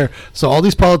still there. So all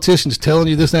these politicians telling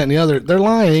you this, that, and the other, they're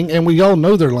lying, and we all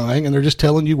know they're lying, and they're just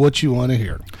telling you what you want to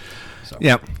hear.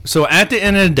 Yeah. So at the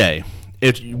end of the day,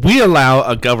 if we allow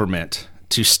a government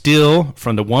to steal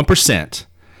from the 1%,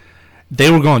 they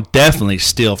were going to definitely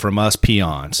steal from us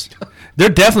peons. They're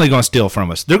definitely going to steal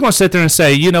from us. They're going to sit there and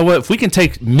say, you know what, if we can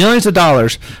take millions of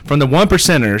dollars from the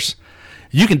 1%ers,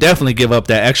 you can definitely give up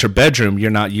that extra bedroom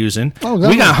you're not using.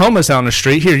 We got homeless out on the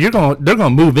street here. They're going to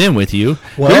move in with you.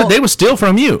 Well, they will steal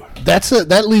from you.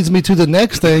 That leads me to the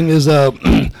next thing is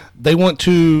they want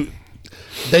to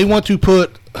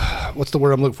put, what's the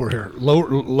word I'm looking for here?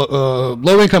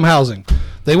 Low income housing.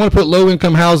 They want to put low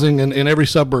income housing in every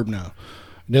suburb now.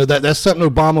 That's something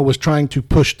Obama was trying to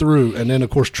push through, and then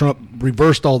of course Trump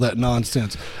reversed all that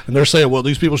nonsense. And they're saying, well,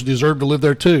 these people should deserve to live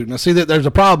there too. Now, see that there's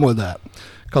a problem with that,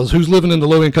 because who's living in the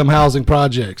low income housing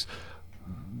projects?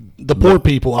 The poor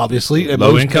people, obviously, and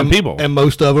low-income people, and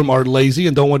most of them are lazy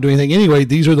and don't want to do anything anyway.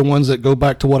 These are the ones that go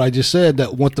back to what I just said,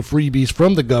 that want the freebies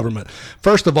from the government.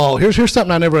 First of all, here's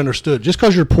something I never understood. Just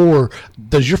because you're poor,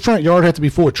 does your front yard have to be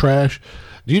full of trash?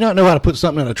 Do you not know how to put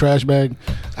something in a trash bag?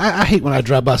 I hate when I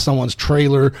drive by someone's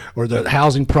trailer or the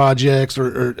housing projects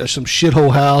or some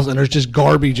shithole house and there's just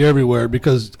garbage everywhere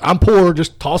because I'm poor,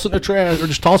 just toss it in the trash or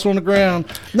just toss it on the ground.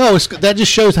 No, that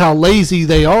just shows how lazy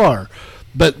they are.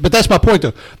 But that's my point,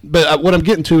 though. But what I'm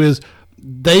getting to is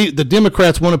the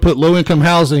Democrats want to put low-income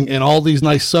housing in all these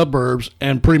nice suburbs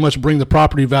and pretty much bring the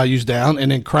property values down,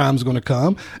 and then crime's going to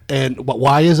come. And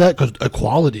why is that? Because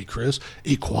equality, Chris.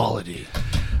 Equality.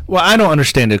 Well, I don't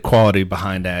understand the equality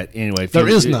behind that. Anyway, there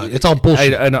is none. It's all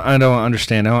bullshit. I don't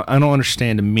understand. I don't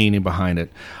understand the meaning behind it.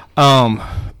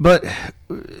 But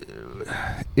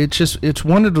it's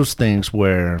one of those things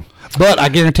where. But I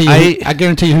guarantee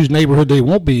you whose neighborhood they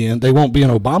won't be in. They won't be in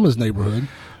Obama's neighborhood.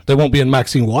 They won't be in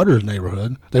Maxine Waters'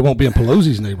 neighborhood. They won't be in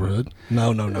Pelosi's neighborhood.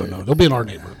 No. They'll be in our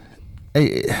neighborhood.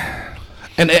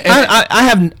 And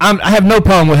I have no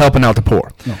problem with helping out the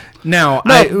poor. No. Now,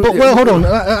 hold on.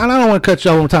 I don't want to cut you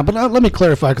off one more time, but let me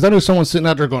clarify because I know someone's sitting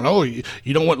out there going, "Oh, you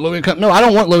don't want low income?" No, I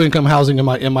don't want low income housing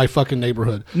in my fucking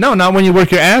neighborhood. No, not when you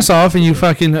work your ass off and you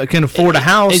fucking can afford a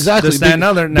house. Exactly. This, that, and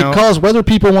other. No. Because whether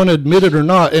people want to admit it or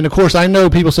not, and of course I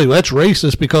know people say, well, that's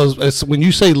racist because when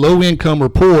you say low income or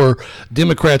poor,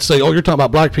 Democrats say, oh, you're talking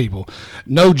about black people.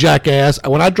 No, jackass.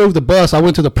 When I drove the bus, I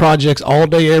went to the projects all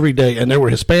day, every day, and there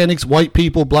were Hispanics, white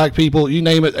people, black people, you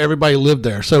name it, everybody lived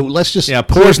there. So let's just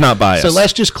poor's not biased. So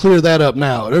let's just clear that up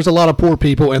now. There's a lot of poor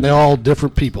people, and they're all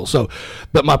different people. So,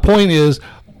 but my point is,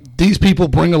 these people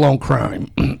bring along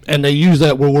crime, and they use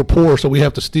that where we're poor, so we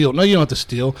have to steal. No, you don't have to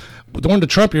steal. During the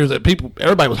Trump years,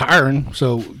 everybody was hiring,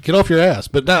 so get off your ass.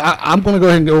 But now I'm going to go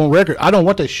ahead and go on record. I don't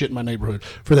want that shit in my neighborhood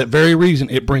for that very reason.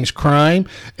 It brings crime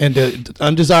and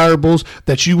undesirables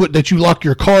that you lock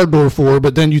your car door for,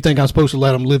 but then you think I'm supposed to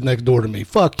let them live next door to me.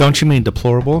 Fuck. Don't you mean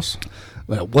deplorables?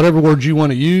 Whatever words you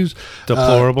want to use.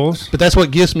 Deplorables. But that's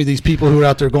what gets me, these people who are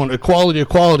out there going,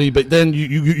 equality, but then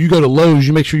you go to Lowe's,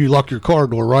 you make sure you lock your car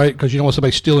door, right? Because you don't want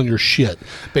somebody stealing your shit.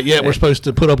 But yet we're supposed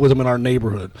to put up with them in our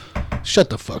neighborhood. Shut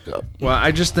the fuck up. Well,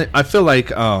 I feel like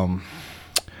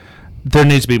there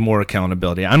needs to be more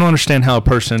accountability. I don't understand how a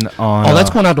person on... Oh, that's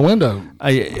going out the window.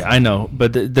 I know,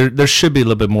 but there should be a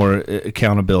little bit more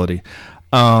accountability.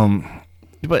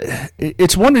 But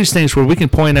it's one of these things where we can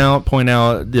point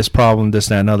out this problem, this,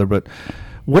 that, and other, but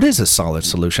what is a solid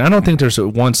solution? I don't think there's a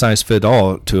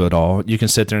one-size-fits-all to it all. You can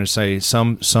sit there and say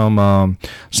some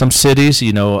cities,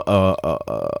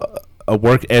 a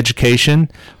work education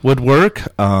would work.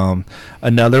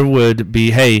 Another would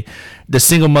be, hey, the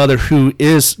single mother who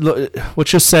is, let's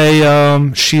just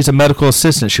say she's a medical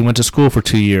assistant. She went to school for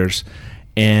 2 years,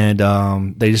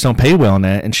 and they just don't pay well on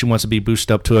that, and she wants to be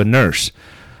boosted up to a nurse.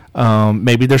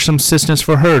 Maybe there's some assistance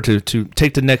for her to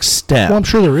take the next step. Well, I'm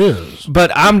sure there is. But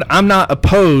I'm not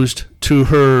opposed to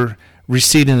her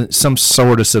receiving some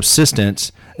sort of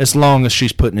subsistence as long as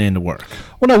she's putting in the work.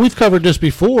 Well, no, we've covered this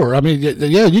before. I mean,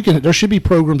 yeah, there should be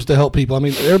programs to help people. I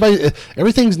mean,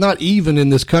 everything's not even in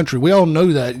this country. We all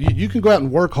know that. You can go out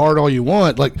and work hard all you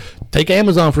want. Like, take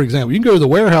Amazon, for example. You can go to the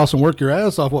warehouse and work your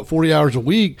ass off, 40 hours a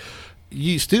week.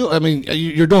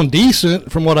 You're doing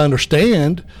decent from what I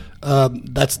understand.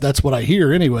 That's what I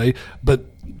hear anyway. But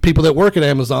people that work at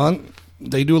Amazon,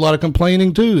 they do a lot of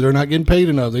complaining too. They're not getting paid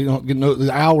enough. They don't get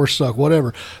the hours suck.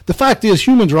 Whatever. The fact is,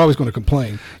 humans are always going to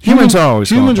complain. Humans are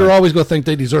always going to think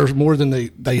they deserve more than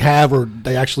they have or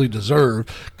they actually deserve.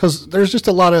 Because there's just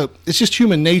a lot of. It's just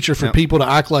human nature for people to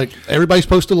act like everybody's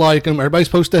supposed to like them. Everybody's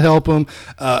supposed to help them.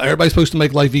 Everybody's supposed to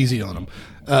make life easy on them.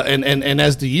 And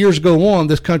as the years go on,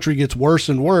 this country gets worse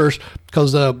and worse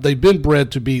because they've been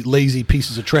bred to be lazy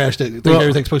pieces of trash that think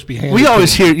everything's supposed to be handed. You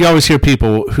always hear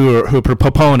people who are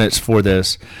proponents for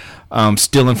this,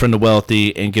 stealing from the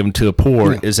wealthy and giving to the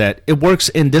poor. Is that it works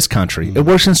in this country? Mm-hmm. It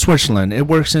works in Switzerland. It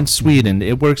works in Sweden.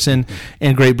 It works in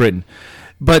Great Britain.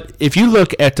 But if you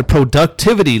look at the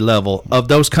productivity level of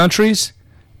those countries,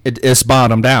 it's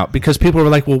bottomed out because people are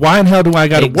like, well, why in hell do I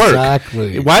got to work?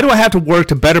 Why do I have to work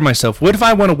to better myself? What if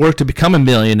I want to work to become a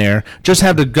millionaire, just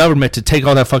have the government to take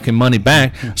all that fucking money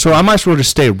back? So I might as well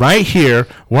just stay right here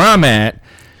where I'm at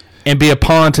and be a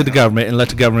pawn to the government and let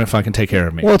the government fucking take care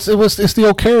of me. Well, it's the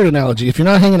old carrot analogy. If you're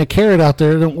not hanging a carrot out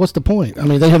there, then what's the point? I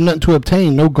mean, they have nothing to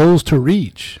obtain, no goals to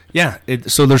reach. Yeah,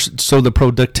 so the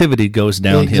productivity goes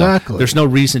downhill. Exactly. There's no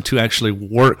reason to actually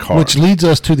work hard. Which leads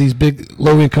us to these big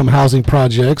low-income housing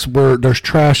projects where there's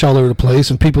trash all over the place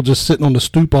and people just sitting on the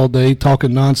stoop all day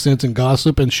talking nonsense and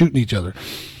gossip and shooting each other.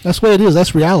 That's what it is.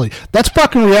 That's reality. That's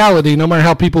fucking reality, no matter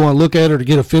how people want to look at it or to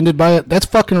get offended by it. That's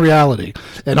fucking reality.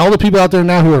 And all the people out there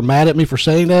now who are mad at me for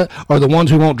saying that are the ones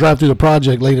who won't drive through the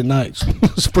project late at nights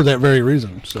for that very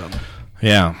reason. So.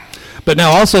 Yeah. But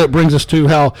now also it brings us to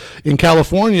how in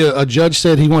California a judge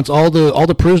said he wants all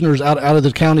the prisoners out of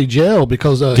the county jail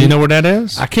because do you know where that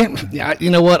is? I can't.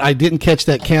 You know what? I didn't catch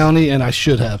that county, and I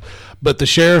should have. But the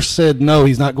sheriff said no,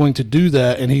 he's not going to do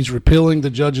that, and he's repealing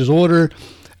the judge's order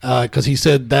because he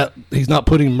said that he's not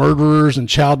putting murderers and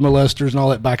child molesters and all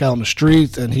that back out on the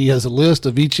streets, and he has a list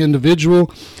of each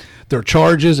individual, their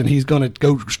charges, and he's going to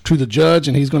go to the judge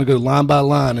and he's going to go line by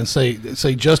line and say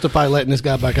justify letting this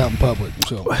guy back out in public.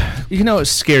 So it's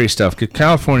scary stuff.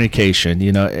 Californication,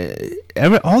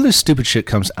 all this stupid shit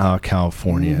comes out of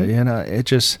California. Mm-hmm. It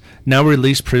just now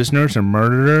release prisoners and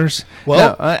murderers.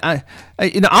 Well,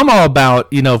 I'm all about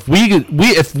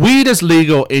if weed is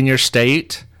legal in your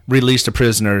state, release the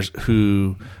prisoners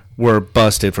who were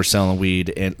busted for selling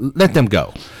weed and let them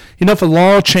go. If a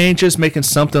law changes making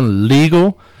something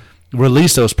legal,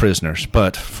 release those prisoners.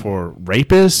 But for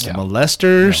rapists,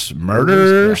 molesters,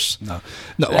 murderers,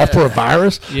 or for a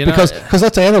virus, because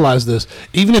let's analyze this.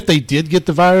 Even if they did get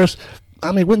the virus,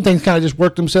 I mean, wouldn't things kind of just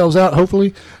work themselves out,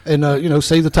 hopefully, and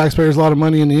save the taxpayers a lot of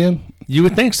money in the end? You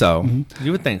would think so. Mm-hmm.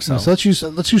 You would think so. So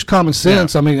let's use common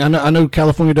sense. I mean, I know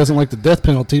California doesn't like the death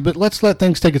penalty, but let's let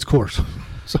things take its course.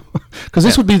 So, because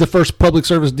this would be the first public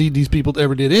service deed these people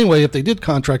ever did anyway if they did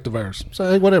contract the virus.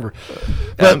 So, hey, whatever.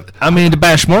 But to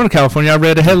bash more in California, I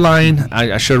read a headline.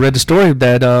 I should have read the story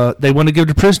that they want to give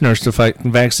the prisoners the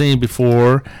vaccine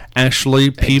before actually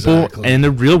people in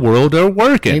the real world are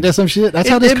working. Ain't that some shit? That's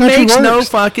how this country works. It makes no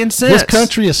fucking sense. This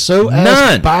country is so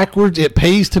ass backwards. It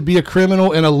pays to be a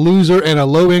criminal and a loser and a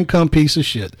low-income piece of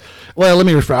shit. Well, let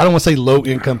me rephrase. I don't want to say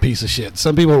low-income piece of shit.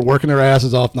 Some people are working their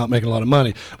asses off, not making a lot of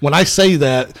money. When I say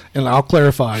that, and I'll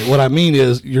clarify, what I mean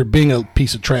is you're being a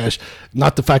piece of trash,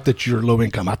 not the fact that you're low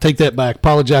income. I take that back.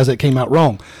 Apologize, that came out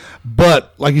wrong.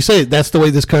 But like you say, that's the way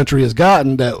this country has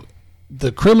gotten, that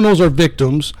the criminals are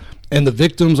victims and the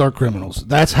victims are criminals.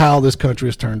 That's how this country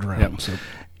has turned around. Yep. So,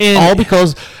 all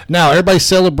because now everybody's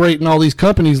celebrating all these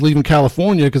companies leaving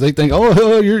California because they think,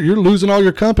 you're losing all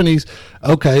your companies.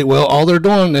 Okay, well, all they're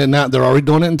doing, and now they're already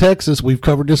doing it in Texas. We've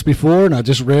covered this before, and I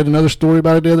just read another story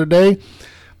about it the other day.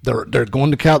 They're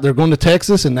going to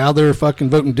Texas, and now they're fucking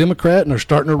voting Democrat, and they're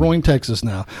starting to ruin Texas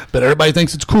now. But everybody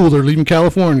thinks it's cool. They're leaving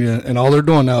California, and all they're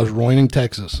doing now is ruining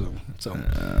Texas.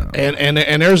 And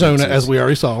Arizona, as we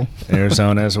already saw.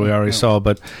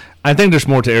 But I think there's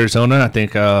more to Arizona. I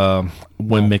think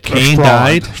when McCain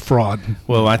died, fraud.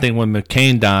 Well, I think when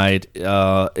McCain died,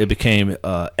 it became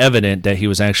evident that he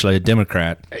was actually a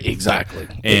Democrat. Exactly.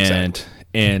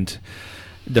 And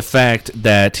the fact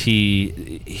that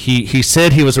he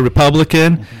said he was a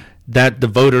Republican, that the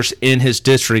voters in his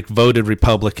district voted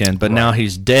Republican, but now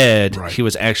he's dead. Right. He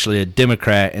was actually a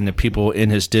Democrat, and the people in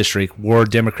his district were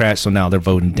Democrats, so now they're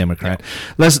voting Democrat.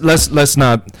 Let's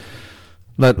not.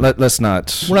 We're not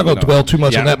going to dwell too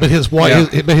much on that. But his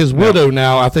wife, his widow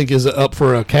now, I think, is up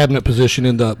for a cabinet position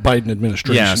in the Biden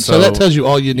administration. Yeah, so that tells you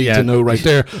all you need to know right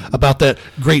there about that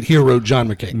great hero, John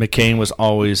McCain. McCain was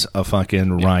always a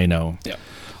fucking rhino. Yeah.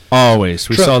 Always.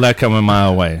 We saw that coming a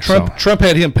mile away. Trump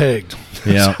had him pegged.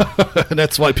 Yeah. And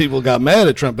that's why people got mad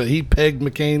at Trump. But he pegged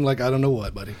McCain like I don't know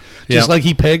what, buddy. Just like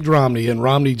he pegged Romney. And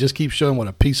Romney just keeps showing what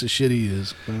a piece of shit he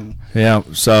is. Yeah.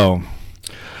 So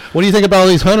what do you think about all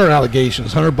these Hunter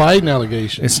Biden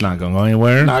allegations? It's not going to go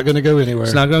anywhere. Not going to go anywhere.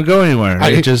 It's not going to go anywhere.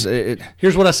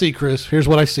 Here's what I see, Chris. Here's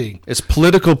what I see. It's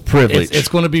political privilege. They're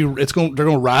going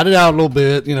to ride it out a little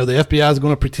bit. The FBI is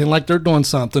going to pretend like they're doing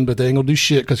something, but they ain't going to do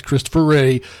shit because Christopher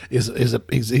Wray he's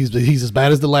as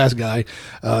bad as the last guy.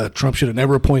 Trump should have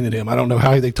never appointed him. I don't know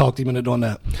how they talked him into doing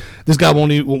that. This guy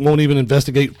won't even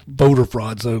investigate voter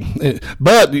fraud. So,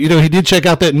 but he did check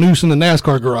out that noose in the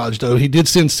NASCAR garage. Though he did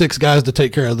send 6 guys to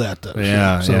take care of that. Though.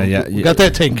 Yeah. We got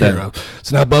that taken care of.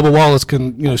 So now Bubba Wallace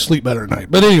can sleep better at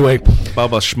night. But anyway,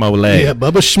 Bubba Schmolay. Yeah,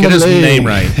 Bubba Schmolay. Get his name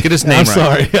right. I'm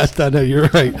sorry. I know you're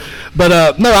right.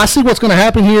 But no, I see what's going to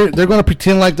happen here. They're going to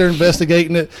pretend like they're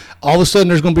investigating it. All of a sudden,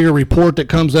 there's going to be a report that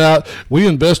comes out. We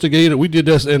investigated. We did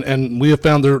this, and we have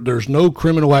found there's no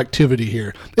criminal activity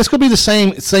here. It's going to be the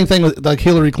same thing like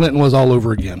Hillary Clinton was all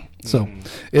over again. So,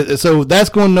 so that's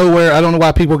going nowhere. I don't know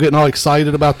why people are getting all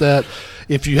excited about that.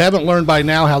 If you haven't learned by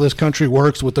now how this country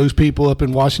works with those people up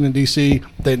in Washington, D.C.,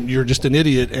 then you're just an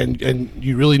idiot, and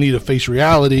you really need to face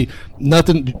reality.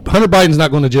 Hunter Biden's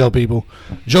not going to jail people.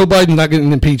 Joe Biden's not going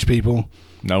to impeach people.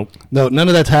 Nope. No, none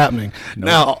of that's happening. Nope.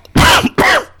 Now,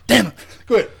 damn it.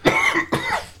 Go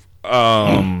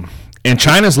ahead. And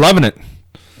China's loving it.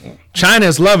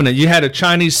 China's loving it. You had a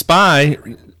Chinese spy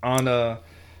on a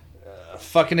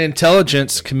fucking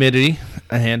intelligence committee,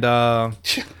 and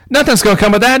nothing's going to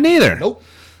come of that neither. Nope.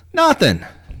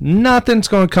 Nothing's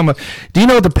going to come of. Do you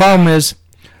know what the problem is?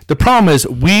 The problem is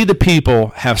we, the people,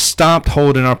 have stopped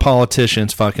holding our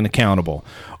politicians fucking accountable.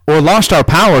 Or lost our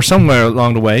power somewhere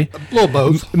along the way. A little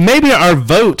both. Maybe our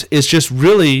vote is just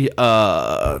really...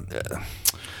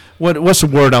 What's the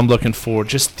word I'm looking for?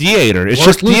 Just theater. It's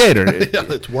worthless. Just theater.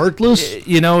 Yeah, it's worthless.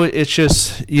 It's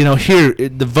just here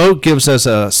the vote gives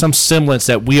us some semblance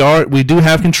that we do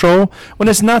have control when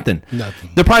it's nothing.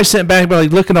 Nothing. They're probably sitting back, like,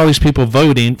 look at all these people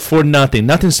voting for nothing.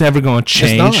 Nothing's ever going to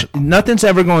change. Nothing's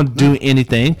ever going to do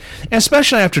anything. And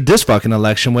especially after this fucking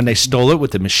election, when they stole it with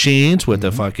the machines, with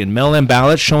the fucking mail-in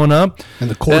ballots showing up,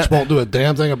 and the courts won't do a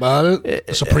damn thing about it.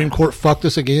 The Supreme Court fucked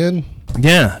us again.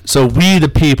 Yeah, so we the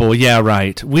people, yeah,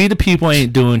 right. We the people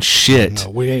ain't doing shit.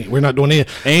 No, we ain't. We're not doing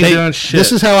anything. Ain't doing shit.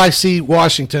 This is how I see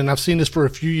Washington. I've seen this for a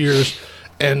few years,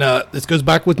 and this goes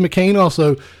back with McCain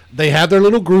also. They have their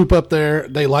little group up there.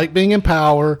 They like being in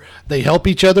power. They help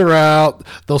each other out.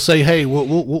 They'll say, "Hey,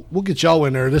 we'll get y'all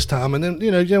in there this time," and then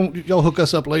y'all hook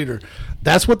us up later.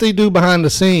 That's what they do behind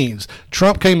the scenes.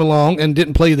 Trump came along and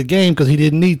didn't play the game because he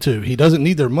didn't need to. He doesn't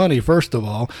need their money, first of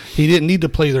all. He didn't need to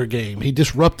play their game. He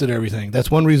disrupted everything.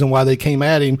 That's one reason why they came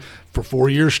at him for 4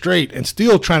 years straight and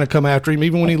still trying to come after him.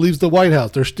 Even when he leaves the White House,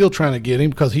 they're still trying to get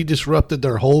him because he disrupted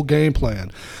their whole game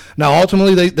plan. Now,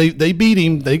 ultimately, they beat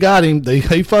him. They got him.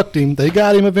 They fucked him. They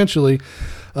got him eventually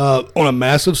on a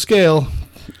massive scale.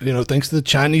 Thanks to the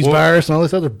Chinese virus and all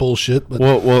this other bullshit. But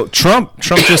well, Trump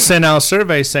just sent out a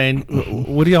survey saying,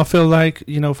 "What do y'all feel like?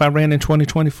 If I ran in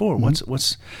 2024,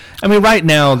 what's? I mean, right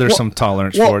now there's some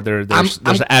tolerance for it. There's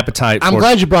an appetite. I'm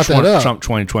glad you brought that up. Trump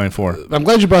 2024. I'm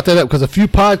glad you brought that up because a few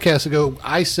podcasts ago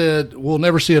I said we'll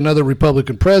never see another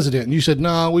Republican president, and you said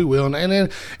no, we will, and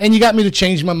you got me to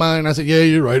change my mind. I said, yeah,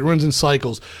 you're right. It runs in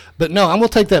cycles, but no, I'm gonna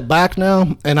take that back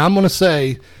now, and I'm gonna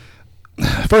say,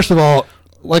 first of all,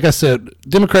 like I said,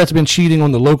 Democrats have been cheating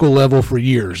on the local level for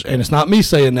years, and it's not me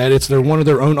saying that. It's one of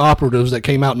their own operatives that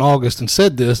came out in August and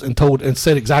said this and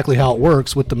said exactly how it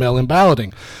works with the mail-in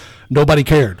balloting. Nobody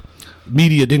cared.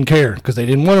 Media didn't care because they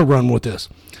didn't want to run with this.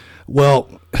 Well,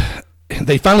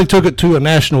 they finally took it to a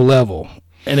national level,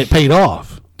 and it paid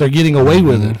off. They're getting away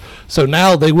with it. So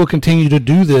now they will continue to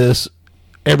do this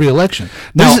every election.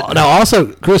 Now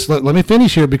also, Chris, let me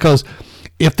finish here because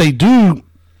if they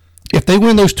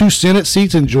win those 2 Senate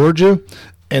seats in Georgia,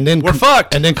 and then we're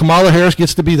fucked, and then Kamala Harris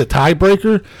gets to be the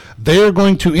tiebreaker, they're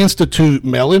going to institute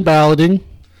mail-in balloting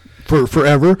for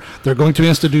forever. They're going to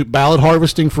institute ballot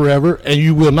harvesting forever, and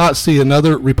you will not see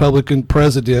another Republican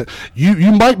president.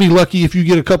 You might be lucky if you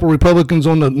get a couple Republicans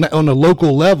on the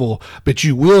local level, but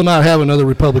you will not have another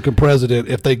Republican president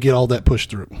if they get all that pushed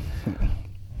through.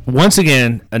 Once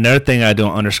again, another thing I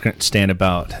don't understand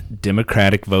about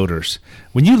Democratic voters.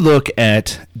 When you look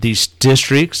at these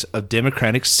districts of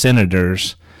Democratic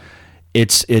senators,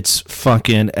 it's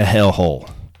fucking a hellhole.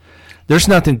 There's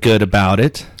nothing good about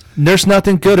it.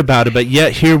 But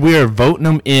yet here we are voting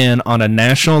them in on a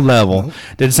national level.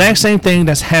 The exact same thing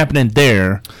that's happening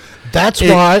there. That's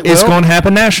why it's going to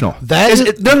happen national.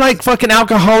 They're like fucking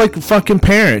alcoholic fucking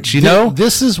parents, you know?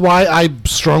 This is why I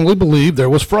strongly believe there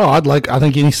was fraud, like I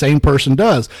think any sane person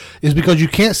does, is because you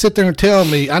can't sit there and tell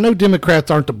me, I know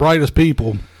Democrats aren't the brightest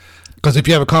people, because if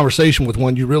you have a conversation with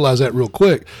one, you realize that real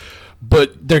quick.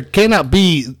 But there cannot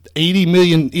be 80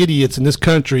 million idiots in this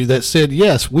country that said,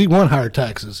 yes, we want higher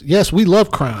taxes. Yes, we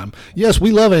love crime. Yes,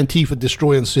 we love Antifa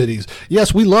destroying cities.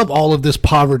 Yes, we love all of this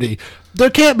poverty. There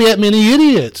can't be that many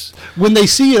idiots when they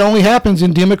see it only happens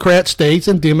in Democrat states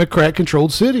and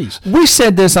Democrat-controlled cities. We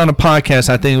said this on a podcast.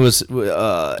 I think it was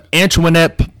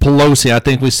Antoinette Pelosi. I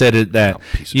think we said it that,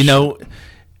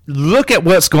 look at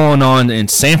what's going on in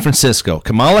San Francisco.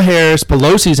 Kamala Harris,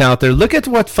 Pelosi's out there. Look at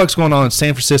what the fuck's going on in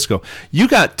San Francisco. You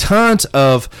got tons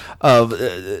of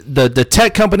the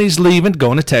tech companies leaving,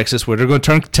 going to Texas, where they're going to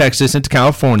turn Texas into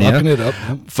California.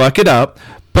 Fuck it up.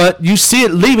 But you see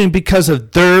it leaving because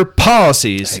of their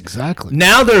policies. Exactly.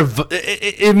 Now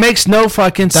it makes no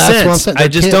fucking sense. I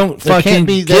just don't fucking get it. There can't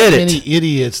be that many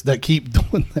idiots that keep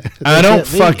doing that. I don't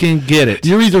fucking get it.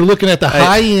 You're either looking at the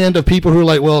high end of people who are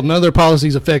like, well, none of their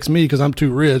policies affects me because I'm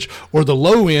too rich, or the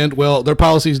low end, well, their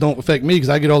policies don't affect me because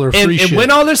I get all their free shit. And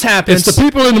when all this happens, it's the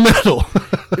people in the middle.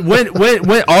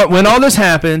 when all this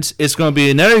happens, it's going to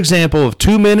be another example of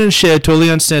 2 men in a shed, totally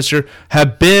uncensored,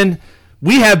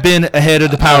 We have been ahead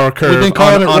of the power curve. We've been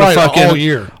calling it right all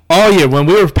year. All year. When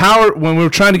we were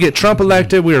trying to get Trump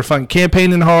elected, we were fucking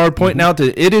campaigning hard, pointing out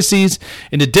the idiocies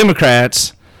in the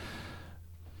Democrats.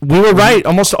 We were right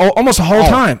almost the whole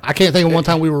time. I can't think of one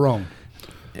time we were wrong.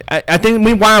 I think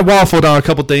we waffled on a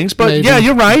couple things, but maybe. Yeah,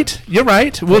 you're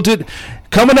right. We'll do.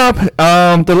 coming up,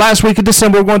 the last week of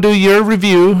December, we're going to do a year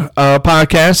review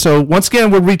podcast. So once again,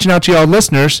 we're reaching out to y'all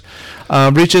listeners.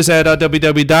 Reach us at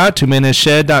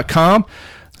www.2minuteShed.com.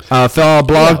 Fill out a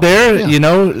blog there, you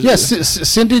know. Yes,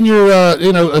 send in your,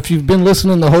 if you've been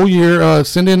listening the whole year,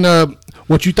 send in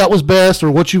what you thought was best,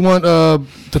 or what you want to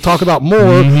talk about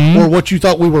more, or what you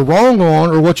thought we were wrong on,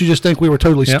 or what you just think we were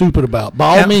totally stupid about.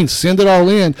 By all means, send it all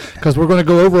in, because we're going to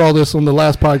go over all this on the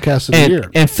last podcast of the year.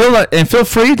 And feel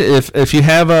free to, if you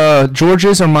have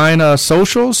George's or mine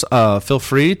socials, feel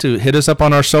free to hit us up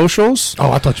on our socials.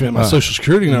 Oh, I thought you meant my social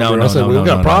security number. No, I said, we've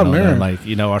got a problem there. Like,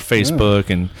 our Facebook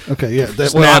and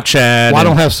Snapchat. I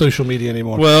don't have social media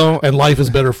anymore. Well, and life is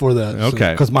better for that.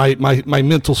 Okay. Because my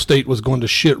mental state was going to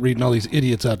shit reading all these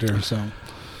idiots out there.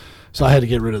 So I had to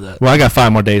get rid of that. Well, I got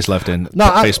 5 more days left in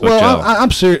Facebook jail.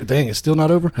 I'm serious. Dang, it's still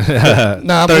not over.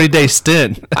 30-day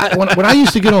stint. When I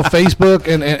used to get on Facebook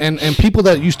and people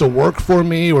that used to work for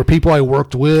me, or people I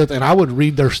worked with, and I would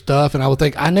read their stuff, and I would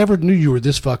think, I never knew you were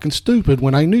this fucking stupid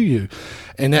when I knew you.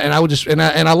 And I would just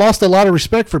I lost a lot of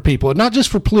respect for people, and not just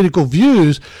for political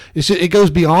views. It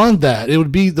goes beyond that. It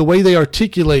would be the way they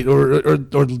articulate, or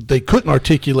they couldn't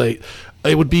articulate.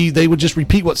 They would just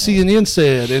repeat what CNN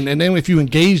said, and then if you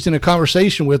engaged in a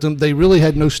conversation with them, they really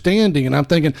had no standing. And I'm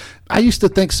thinking, I used to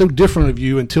think so different of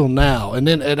you until now, and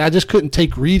I just couldn't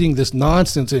take reading this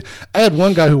nonsense. I had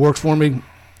one guy who worked for me,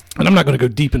 and I'm not going to go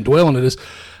deep and dwell into this,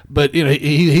 but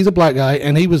he's a black guy,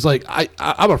 and he was like,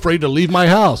 I'm afraid to leave my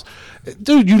house.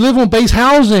 Dude, you live on base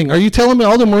housing. Are you telling me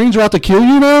all the Marines are out to kill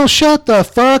you now? Shut the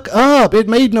fuck up. It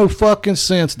made no fucking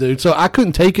sense, dude. So I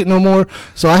couldn't take it no more.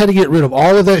 So I had to get rid of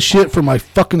all of that shit for my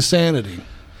fucking sanity.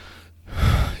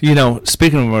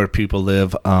 Speaking of where people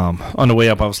live, on the way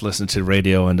up, I was listening to the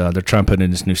radio, and they're trying to put in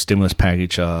this new stimulus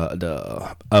package,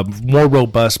 a more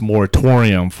robust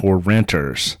moratorium for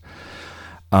renters.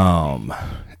 And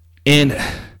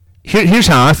here's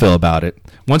how I feel about it.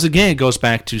 Once again, it goes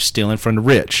back to stealing from the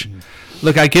rich.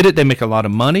 Look, I get it. They make a lot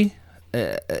of money.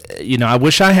 I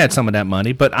wish I had some of that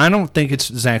money, but I don't think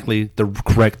it's exactly the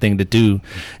correct thing to do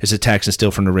is to tax and steal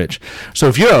from the rich. So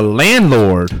if you're a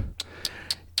landlord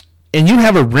and you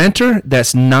have a renter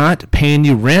that's not paying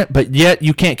you rent, but yet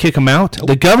you can't kick them out,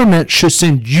 the government should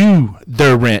send you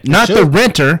their rent, not the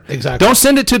renter. Exactly. Don't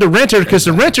send it to the renter, because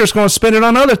the renter is going to spend it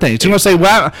on other things. You're going to say,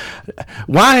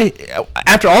 why?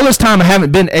 After all this time, I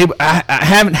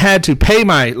haven't had to pay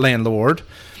my landlord.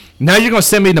 Now you're going to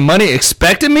send me the money,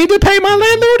 expecting me to pay my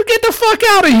landlord? Get the fuck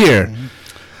out of here.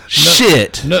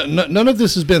 Shit. None of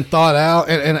this has been thought out,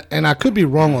 and I could be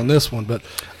wrong on this one, but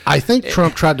I think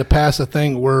Trump tried to pass a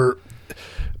thing where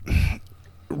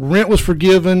rent was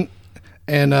forgiven,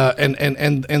 and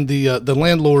the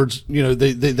landlords,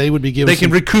 they would be given. They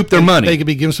can recoup their money. They could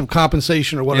be given some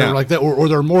compensation or whatever like that, or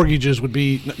their mortgages would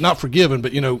be not forgiven,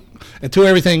 but until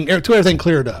everything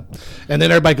cleared up, and then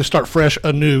everybody could start fresh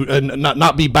anew and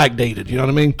not be backdated. You know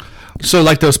what I mean? So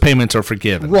like those payments are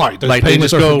forgiven, right? Like they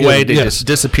just go away, they just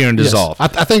disappear and dissolve.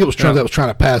 I think it was Trump that was trying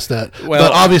to pass that,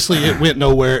 but obviously it went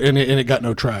nowhere and it got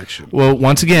no traction. Well,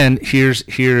 once again,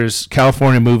 here's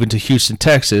California moving to Houston,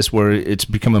 Texas, where it's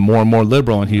becoming more and more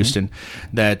liberal in Houston.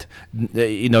 That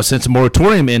since the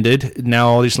moratorium ended, now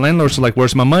all these landlords are like,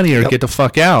 "Where's my money?" or "Get the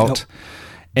fuck out."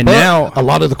 And but now a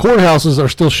lot of the courthouses are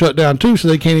still shut down too, so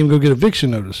they can't even go get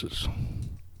eviction notices.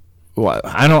 Well,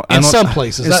 in some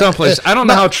places. I don't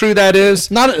know how true that is.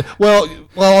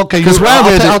 Okay. Because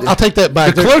I'll take that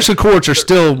back. The clerks of courts are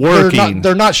still working.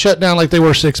 They're not shut down like they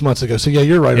were 6 months ago. So yeah,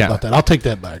 you're right about that. I'll take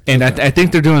that back. And I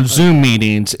think they're doing Zoom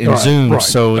meetings in Zoom,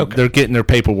 so they're getting their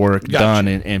paperwork done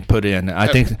and put in. I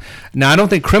don't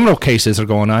think criminal cases are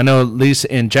going on. I know at least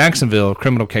in Jacksonville,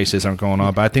 criminal cases aren't going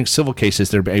on, but I think civil cases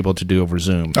they're able to do over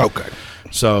Zoom. Okay.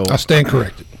 So I stand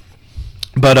corrected.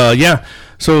 But yeah.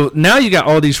 So now you got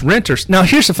all these renters. Now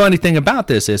here's the funny thing about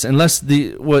this is unless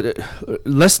these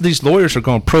lawyers are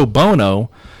going pro bono,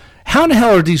 how in the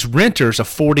hell are these renters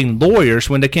affording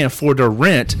lawyers when they can't afford their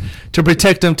rent to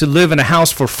protect them to live in a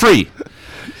house for free?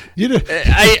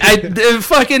 It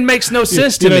fucking makes no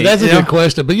sense to me. That's a good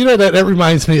question, but that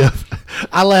reminds me of.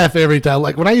 I laugh every time.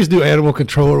 Like when I used to do animal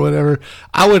control or whatever,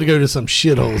 I would go to some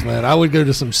shitholes, man. I would go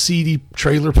to some seedy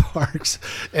trailer parks,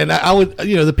 and I would,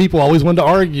 the people always wanted to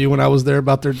argue when I was there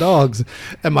about their dogs.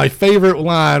 And my favorite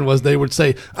line was they would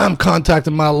say, "I'm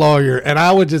contacting my lawyer," and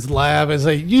I would just laugh and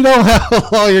say, "You don't have a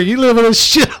lawyer. You live in a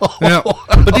shithole." Yeah,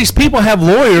 but these people have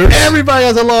lawyers. Everybody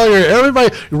has a lawyer.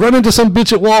 Everybody run into some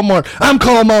bitch at Walmart. I'm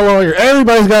calling my lawyer.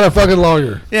 Everybody's got a fucking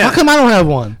lawyer. Yeah. How come I don't have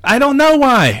one? I don't know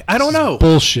why. I don't know.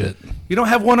 Bullshit. You don't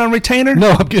have one on retainer?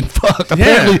 No, I'm getting fucked.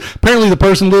 Apparently the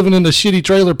person living in the shitty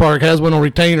trailer park has one on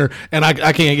retainer, and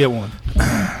I can't get one.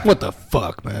 What the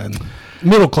fuck, man?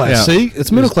 Middle class. Yeah. See,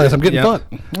 it's middle class. I'm getting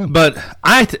fucked. Yeah. But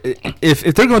if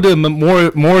they're going to do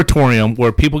a moratorium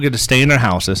where people get to stay in their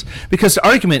houses, because the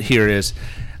argument here is,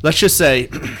 let's just say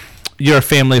you're a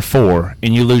family of 4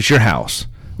 and you lose your house.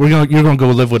 You're going to go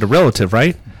live with a relative,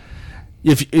 right?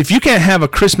 If you can't have a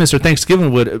Christmas or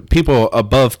Thanksgiving with people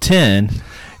above 10,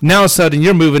 now all of a sudden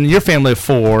you're moving your family of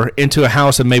 4 into a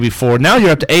house of maybe 4. Now you're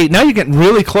up to 8. Now you're getting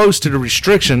really close to the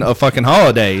restriction of fucking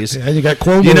holidays. Yeah, you got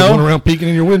Cuomo going around peeking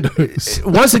in your windows.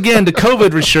 Once again, the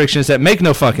COVID restrictions that make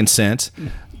no fucking sense.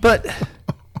 But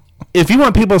if you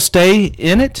want people to stay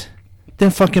in it,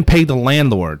 then fucking pay the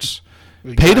landlords.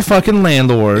 Exactly. Pay the fucking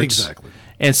landlords. Exactly.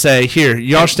 And say, here,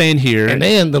 y'all staying here. And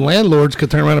then the landlords could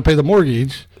turn around and pay the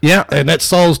mortgage. Yeah. And that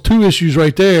solves 2 issues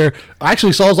right there.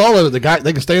 Actually solves all of it. The guy,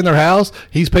 they can stay in their house.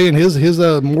 He's paying his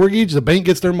mortgage. The bank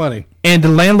gets their money. And the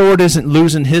landlord isn't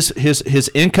losing his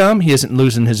income. He isn't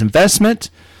losing his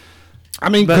investment. I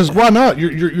mean, because why not?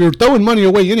 You're throwing money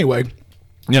away anyway.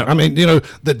 Yeah. I mean,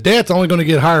 the debt's only going to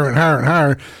get higher and higher and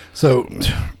higher. So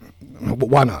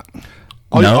why not?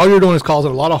 All you're doing is causing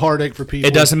a lot of heartache for people.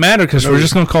 It doesn't matter because we're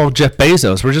just going to call Jeff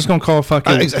Bezos. We're just going to call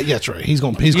fucking. Yeah, that's right. He's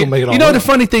going to make it all. You know the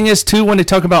funny thing is too, when they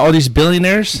talk about all these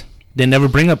billionaires, they never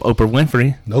bring up Oprah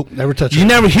Winfrey. Nope, never touch. You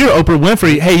never hear Oprah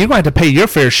Winfrey. Hey, you're going to have to pay your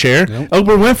fair share. Nope.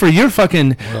 Oprah Winfrey, you're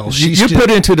fucking. Well, you're put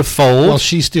into the fold. Well,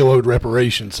 she still owed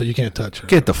reparations, so you can't touch her.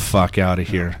 Get the fuck out of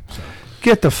here.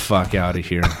 Get the fuck out of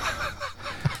here.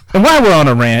 And while we're on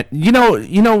a rant, you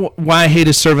know why I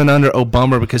hated serving under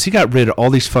Obama? Because he got rid of all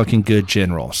these fucking good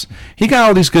generals. He got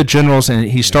all these good generals, and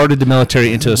he started the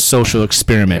military into a social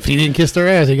experiment. If he didn't kiss their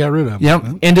ass, he got rid of them.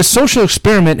 Yep. And the social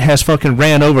experiment has fucking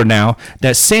ran over now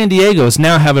that San Diego is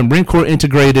now having Marine Corps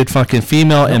integrated fucking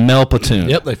female and male platoon.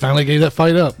 Yep, they finally gave that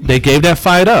fight up. They gave that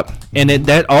fight up. And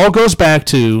that all goes back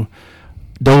to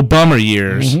the Obama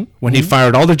years when he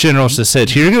fired all the generals that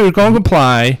said, here you're going to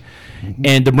comply.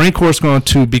 And the Marine Corps is going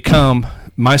to become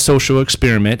my social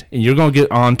experiment, and you're going to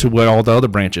get on to what all the other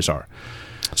branches are.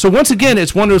 So once again,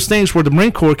 it's one of those things where the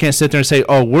Marine Corps can't sit there and say,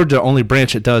 oh, we're the only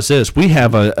branch that does this. We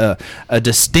have a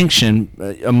distinction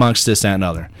amongst this, that, and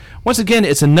other. Once again,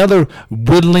 it's another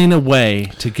whittling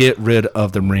away to get rid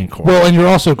of the Marine Corps. Well, and you're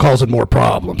also causing more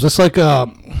problems. It's like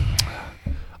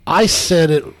I said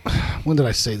it. When did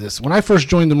I say this? When I first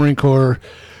joined the Marine Corps,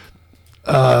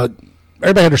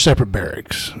 everybody had their separate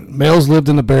barracks. Males lived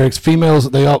in the barracks. Females,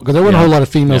 because there weren't a whole lot of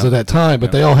females at that time,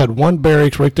 but they all had one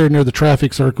barracks right there near the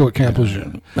traffic circle at Camp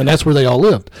Lejeune, and that's where they all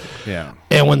lived. Yeah.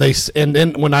 And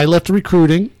then when I left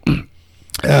recruiting,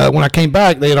 when I came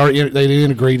back, they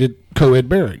integrated co-ed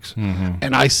barracks,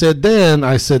 and I said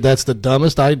that's the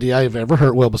dumbest idea I've ever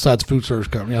heard. Well, besides food service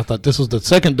company, I thought this was the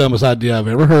second dumbest idea I've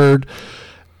ever heard.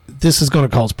 This is going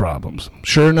to cause problems.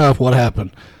 Sure enough, what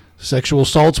happened? Sexual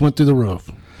assaults went through the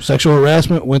roof. Sexual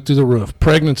harassment went through the roof.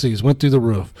 Pregnancies went through the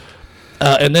roof.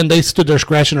 And then they stood there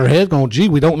scratching their head going, gee,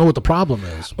 we don't know what the problem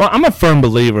is. Well, I'm a firm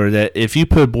believer that if you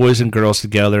put boys and girls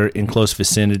together in close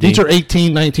vicinity. These are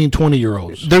 18, 19,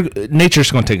 20-year-olds. Nature's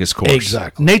going to take its course.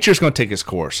 Exactly. Nature's going to take its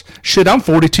course. Shit, I'm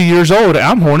 42 years old.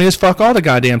 I'm horny as fuck all the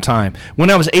goddamn time. When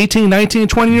I was 18, 19,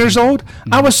 20 years old,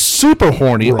 I was super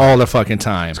horny all the fucking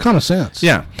time. It's common sense.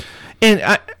 Yeah. And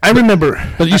I remember.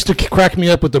 But it used to crack me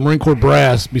up with the Marine Corps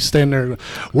brass, be standing there.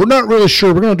 We're not really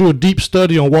sure. We're going to do a deep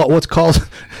study on what's caused.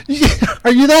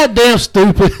 Are you that damn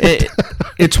stupid?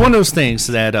 It's one of those things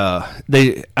that I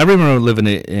remember living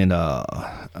in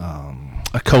a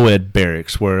co-ed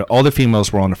barracks where all the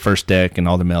females were on the first deck and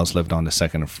all the males lived on the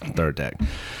second or third deck.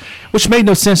 Which made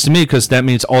no sense to me because that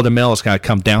means all the males got to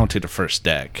come down to the first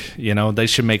deck. You know, they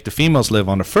should make the females live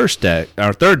on the first deck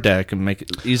or third deck and make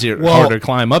it harder to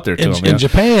climb up there to them. In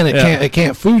Japan, at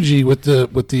Camp Fuji with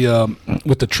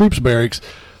the troops barracks,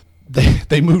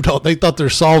 they moved all. They thought they're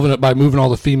solving it by moving all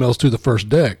the females to the first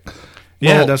deck.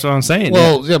 Yeah, that's what I'm saying.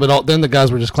 Well, yeah, but then the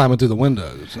guys were just climbing through the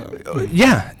windows. So.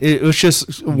 Yeah, it was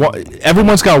just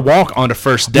everyone's got to walk on the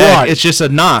first deck. Right. It's just a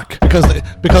knock because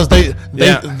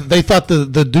they thought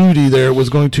the duty there was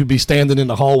going to be standing in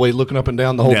the hallway looking up and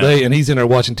down the whole day, and he's in there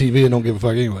watching TV and don't give a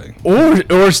fuck anyway. Or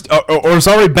it's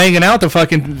already banging out the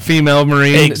fucking female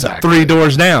Marine 3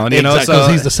 doors down. You know, because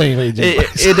he's the same age.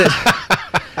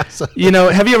 You know,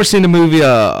 have you ever seen the movie?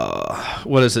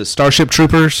 What is it? Starship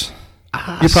Troopers.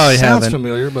 You probably haven't. Sounds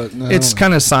familiar, but no, it's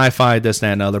kind of sci-fi, this,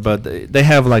 that, and other. But they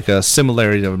have like a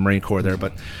similarity to the Marine Corps there.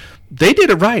 But they did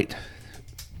it right.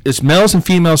 It's males and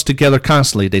females together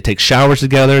constantly. They take showers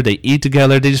together. They eat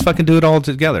together. They just fucking do it all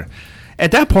together.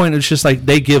 At that point, it's just like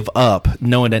they give up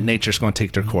knowing that nature's going to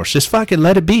take their course. Just fucking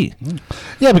let it be.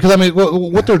 Yeah, because, I mean,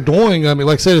 what they're doing, I mean,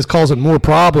 like I said, is causing more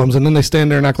problems, and then they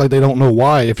stand there and act like they don't know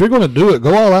why. If you're going to do it,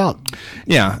 go all out.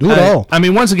 Yeah. Do it all. I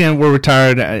mean, once again, we're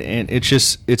retired, and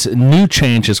it's a new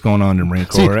change that's going on in the Marine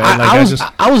Corps. See,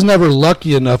 Right? I was never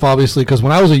lucky enough, obviously, because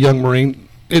when I was a young Marine,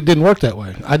 it didn't work that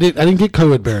way. I didn't get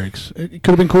co-ed barracks. It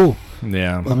could have been cool.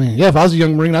 Yeah. I mean, yeah, if I was a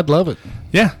young Marine, I'd love it.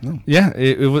 Yeah. Yeah.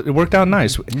 It worked out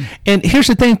nice. And here's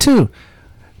the thing, too.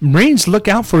 Marines look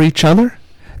out for each other.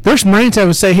 There's Marines that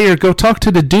would say, here, go talk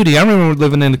to the duty. I remember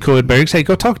living in the co-ed barracks. Hey,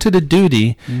 go talk to the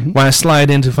duty while I slide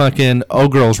into fucking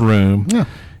old girl's room. Yeah.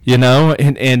 You know,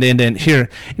 and then here,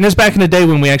 and that's back in the day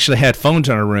when we actually had phones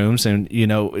in our rooms, and, you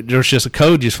know, there's just a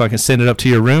code, you just fucking send it up to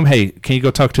your room. Hey, can you go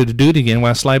talk to the dude again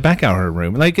while I slide back out of her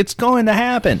room? Like, it's going to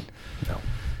happen. No.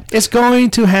 It's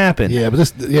going to happen. Yeah, but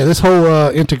this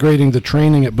whole integrating the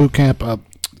training at boot camp,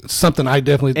 something I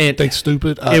definitely think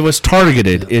stupid. It was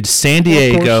targeted. It's San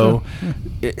Diego.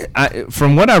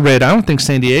 From what I read, I don't think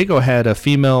San Diego had a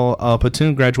female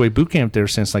platoon graduate boot camp there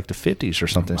since like the 50s or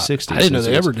something, 60s. I didn't know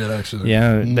they ever did, actually.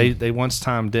 Yeah, they once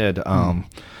time did.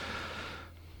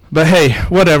 But hey,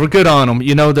 whatever, good on them.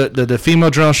 You know, the female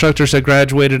drill instructors that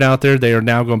graduated out there, they are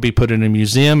now going to be put in a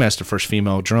museum as the first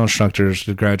female drill instructors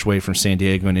to graduate from San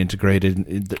Diego and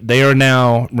integrated. They are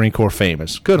now Marine Corps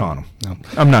famous. Good on them. No.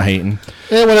 I'm not hating.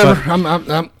 Yeah,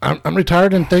 whatever. I'm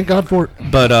retired, and thank God for it.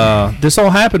 But this all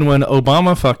happened when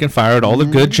Obama fucking fired all the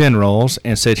good generals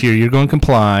and said, here, you're going to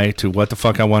comply to what the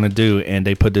fuck I want to do, and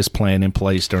they put this plan in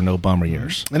place during the Obama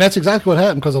years. And that's exactly what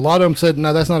happened, because a lot of them said,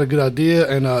 no, that's not a good idea,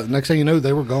 and next thing you know,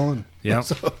 they were gone. Yeah,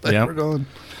 so they were gone.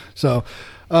 So,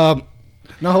 now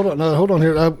hold on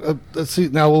here. Let's see.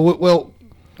 Now, well,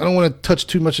 I don't want to touch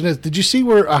too much on this. Did you see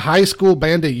where a high school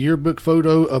banned a yearbook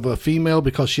photo of a female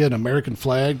because she had an American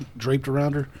flag draped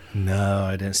around her? No,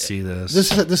 I didn't see this.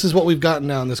 This is what we've gotten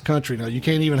now in this country. Now, you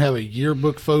can't even have a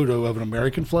yearbook photo of an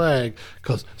American flag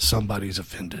because somebody's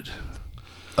offended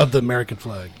of the American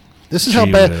flag. This is how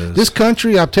bad this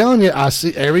country, I'm telling you, I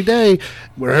see every day,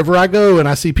 wherever I go, and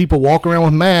I see people walk around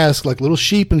with masks like little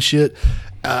sheep and shit.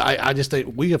 I just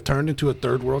think we have turned into a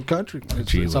third world country.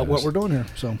 It's not what we're doing here.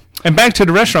 So, and back to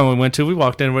the restaurant we went to, we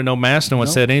walked in with no mask. No one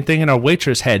said anything, and our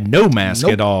waitress had no mask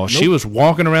at all. She was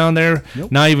walking around there,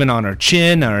 not even on her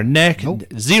chin, on her neck,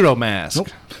 zero mask.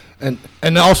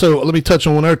 And also, let me touch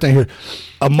on one other thing here.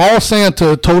 A mall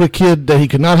Santa told a kid that he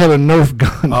could not have a Nerf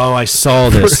gun. Oh, I saw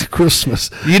this. For Christmas.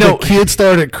 You know, the kid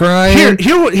started crying.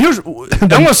 Here's I'm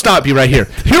going to stop you right here.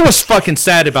 Here what's fucking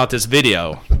sad about this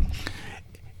video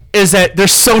is that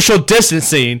there's social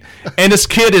distancing, and this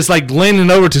kid is like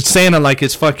leaning over to Santa like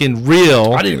it's fucking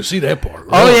real. I didn't even see that part. Really?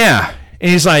 Oh, yeah. And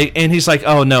he's like,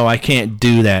 oh no, I can't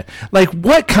do that. Like,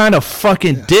 what kind of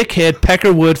fucking dickhead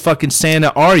Peckerwood fucking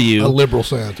Santa are you? A liberal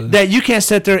Santa. That you can't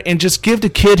sit there and just give the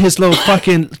kid his little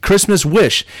fucking Christmas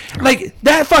wish. Like,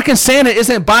 that fucking Santa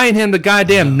isn't buying him the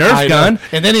goddamn Nerf gun.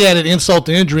 And then he added insult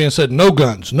to injury and said, no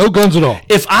guns at all.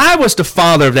 If I was the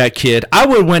father of that kid, I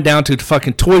would have went down to the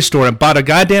fucking toy store and bought a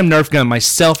goddamn Nerf gun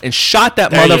myself and shot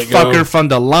that motherfucker from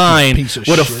the line with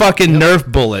a fucking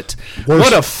Nerf bullet.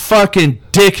 What a fucking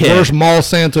dickhead. Worst mall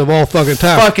Santa of all fucking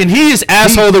time. Fucking, he is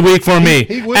asshole of the week for me.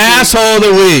 Asshole of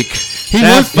the week.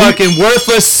 Fucking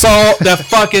worthless salt. That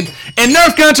fucking, and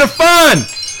Nerf guns are fun.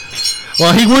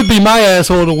 Well, he would be my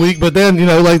asshole of the week, but then, you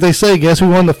know, like they say, guess who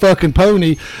won the fucking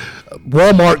pony?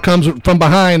 Walmart comes from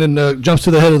behind and jumps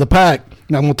to the head of the pack.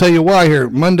 Now, I'm going to tell you why here.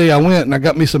 Monday I went and I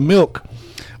got me some milk.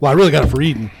 Well, I really got it for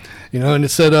eating, you know, and it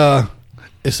said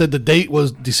the date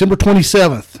was December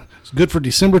 27th. Good for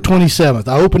December 27th.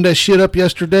 I opened that shit up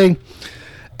yesterday,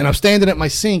 and I'm standing at my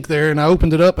sink there, and I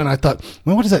opened it up, and I thought,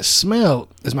 man, what does that smell?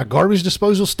 Is my garbage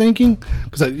disposal stinking?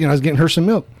 Because I was getting her some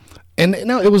milk, and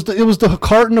no, it was the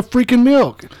carton of freaking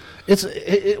milk.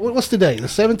 What's today? The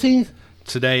 17th.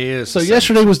 Today is. So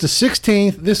yesterday was the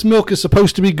 16th. This milk is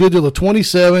supposed to be good till the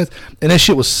 27th, and that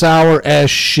shit was sour as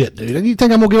shit, dude. And you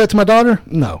think I'm going to give that to my daughter?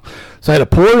 No. So I had to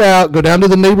pour it out, go down to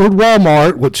the neighborhood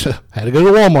Walmart, which I had to go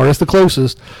to Walmart. That's the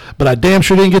closest. But I damn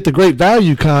sure didn't get the great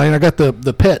value kind. I got the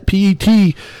pet,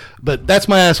 PET. But that's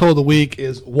my asshole of the week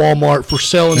is Walmart for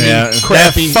selling me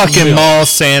crappy that fucking milk. mall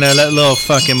Santa, that little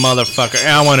fucking motherfucker.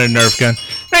 I want a Nerf gun.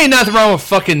 There ain't nothing wrong with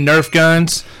fucking Nerf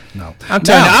guns. No. I'm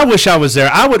telling you, I wish I was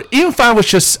there. I would, even if I was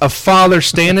just a father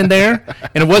standing there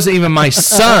and it wasn't even my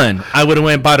son, I would have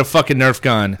went and bought a fucking Nerf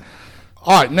gun.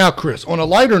 All right, now, Chris, on a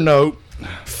lighter note,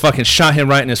 fucking shot him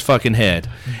right in his fucking head.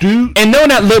 And knowing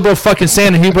that liberal fucking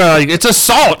Santa, he probably like, it's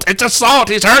assault,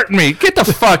 he's hurting me. Get the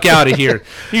fuck out of here,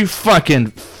 you fucking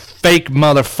fake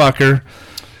motherfucker.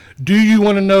 Do you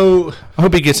want to know? I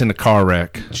hope he gets in a car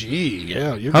wreck. Gee,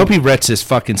 yeah. I hope he wrecks his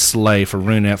fucking sleigh for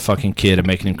ruining that fucking kid and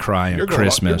making him cry on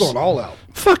Christmas. You're going all out.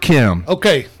 Fuck him.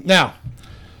 Okay, now,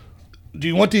 do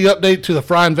you want the update to the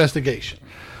Fry investigation?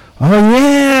 Oh,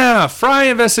 yeah. Fry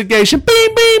investigation.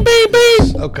 Beep, beep, beep,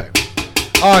 beep. Okay.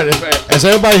 All right. As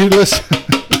everybody who listens,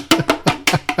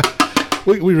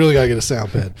 we really got to get a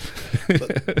sound pad.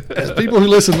 As people who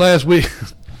listened last week,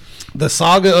 the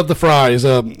saga of the fries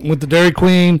went to Dairy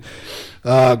Queen,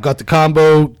 got the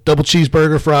combo double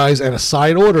cheeseburger fries and a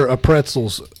side order of pretzel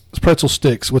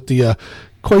sticks with the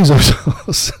queso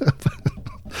sauce.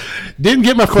 Didn't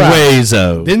get my fries.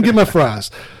 Didn't get my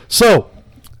fries. So,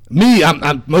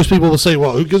 most people will say,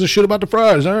 well, who gives a shit about the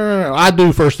fries? I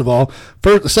do, first of all.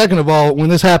 Second of all, when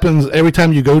this happens, every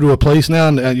time you go to a place now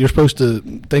and you're supposed to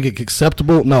think it's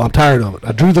acceptable, no, I'm tired of it.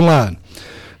 I drew the line.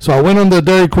 So I went on the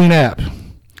Dairy Queen app.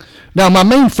 Now, my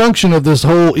main function of this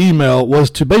whole email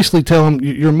was to basically tell them,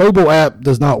 your mobile app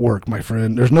does not work, my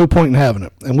friend. There's no point in having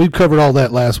it. And we've covered all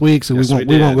that last week, so we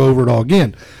won't go over it all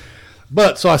again.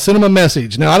 But, so I sent them a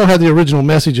message. Now, I don't have the original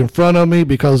message in front of me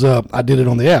because I did it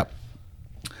on the app.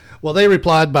 Well, they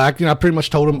replied back. I pretty much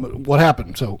told them what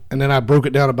happened. So, and then I broke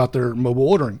it down about their mobile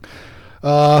ordering.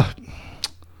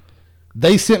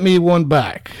 They sent me one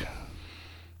back.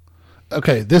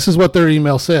 Okay, this is what their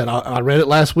email said. I read it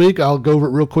last week. I'll go over it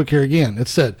real quick here again. It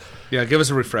said, yeah, give us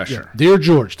a refresher. Dear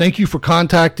George, thank you for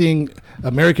contacting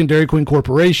American Dairy Queen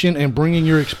Corporation and bringing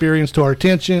your experience to our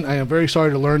attention. I am very sorry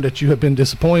to learn that you have been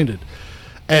disappointed.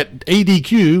 At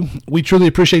ADQ, we truly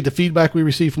appreciate the feedback we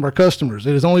receive from our customers.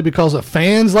 It is only because of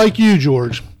fans like you,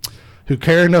 George, who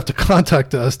care enough to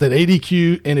contact us that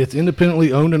ADQ and its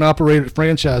independently owned and operated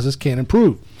franchises can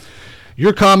improve.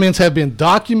 Your comments have been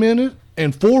documented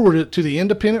and forwarded to the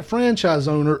independent franchise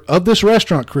owner of this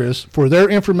restaurant, Chris, for their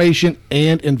information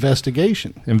and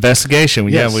investigation. Yes.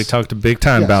 Yeah, we talked a big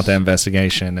time about that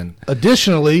investigation. And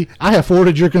additionally, I have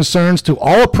forwarded your concerns to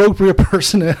all appropriate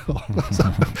personnel.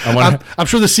 I'm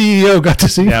sure the CEO got to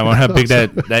see. Yeah, I wonder how big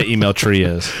that email tree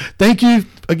is. Thank you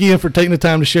again for taking the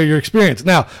time to share your experience.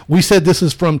 Now, we said this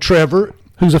is from Trevor,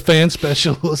 who's a fan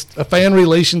specialist, a fan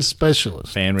relations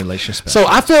specialist. So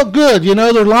I felt good.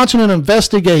 They're launching an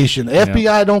investigation.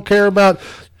 FBI don't care about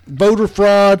voter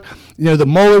fraud. The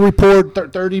Mueller report,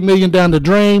 $30 million down the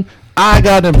drain. I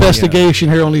got an investigation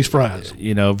here on these fries.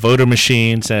 Voter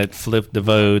machines that flip the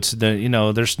votes.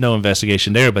 There's no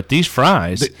investigation there. But these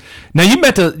fries. Now you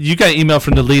got an email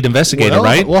from the lead investigator,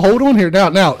 right? Well, hold on here.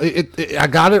 Now, I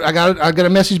got it. I got a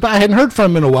message, but I hadn't heard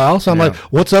from him in a while. So I'm like,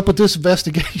 what's up with this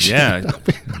investigation? Yeah.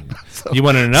 You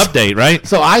wanted an update, right?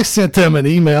 So I sent him an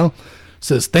email.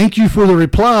 Says, thank you for the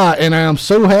reply, and I am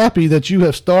so happy that you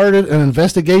have started an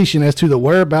investigation as to the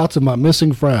whereabouts of my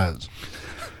missing fries.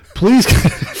 Please.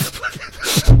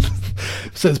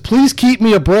 Says, please keep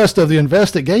me abreast of the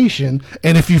investigation,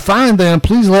 and if you find them,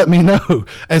 please let me know,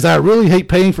 as I really hate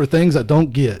paying for things I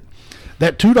don't get.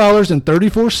 That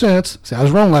 $2.34. See, I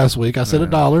was wrong last week. I said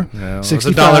 $1. Yeah, it's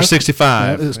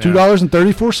 $1.65. It's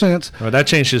 $2.34. Well, that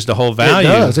changes the whole value.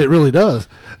 It does. It really does.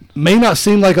 May not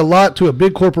seem like a lot to a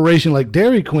big corporation like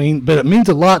Dairy Queen, but it means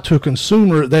a lot to a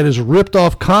consumer that is ripped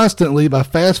off constantly by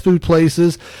fast food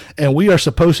places, and we are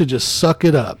supposed to just suck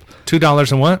it up.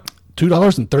 $2 and what?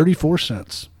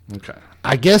 $2.34. Okay.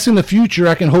 I guess in the future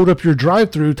I can hold up your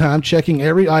drive-through time checking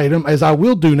every item, as I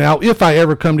will do now if I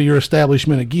ever come to your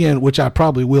establishment again, which I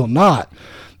probably will not.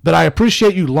 But I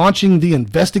appreciate you launching the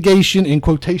investigation, in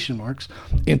quotation marks,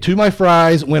 into my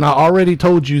fries when I already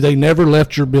told you they never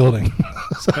left your building.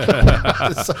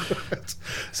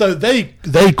 So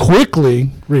they quickly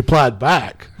replied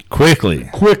back.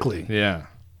 Quickly. Yeah.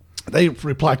 They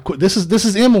replied, this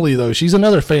is Emily, though. She's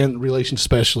another fan relations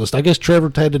specialist. I guess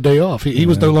Trevor had the day off. He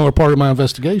was no longer part of my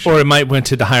investigation. Or it might went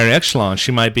to the higher echelon.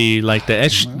 She might be like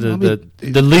the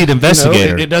lead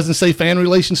investigator. It doesn't say fan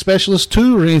relations specialist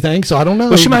 2 or anything, so I don't know.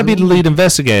 Well, she might be the lead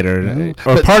investigator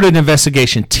or part of the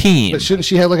investigation team. But shouldn't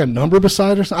she have like a number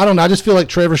beside her? I don't know. I just feel like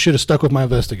Trevor should have stuck with my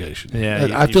investigation. Yeah,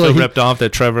 I feel like ripped off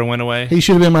that Trevor went away. He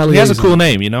should have been my liaison. He has a cool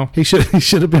name, He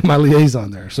should have been my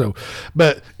liaison there. So,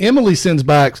 but Emily sends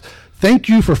back, thank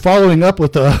you for following up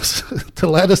with us to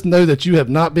let us know that you have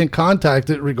not been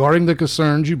contacted regarding the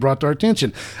concerns you brought to our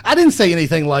attention. I didn't say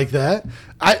anything like that.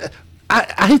 I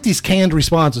hate these canned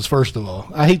responses, first of all.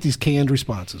 I hate these canned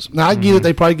responses. Now, I get it.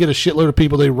 They probably get a shitload of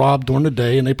people they robbed during the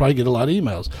day, and they probably get a lot of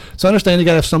emails. So I understand you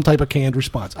got to have some type of canned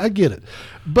response. I get it.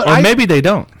 But maybe they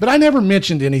don't. But I never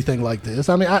mentioned anything like this.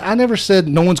 I mean, I never said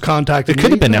no one's contacted me. It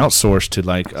could have been outsourced to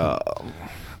like...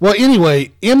 Well,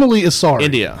 anyway, Emily is sorry.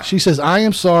 India. She says, I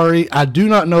am sorry. I do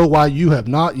not know why you have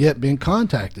not yet been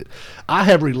contacted. I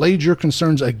have relayed your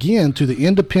concerns again to the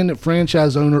independent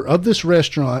franchise owner of this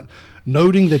restaurant,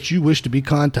 noting that you wish to be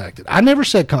contacted. I never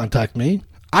said contact me.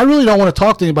 I really don't want to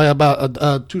talk to anybody about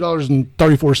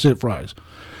 $2.34 fries.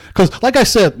 Because, like I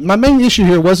said, my main issue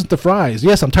here wasn't the fries.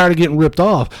 Yes, I'm tired of getting ripped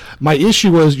off. My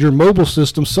issue was your mobile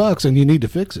system sucks and you need to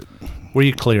fix it. Were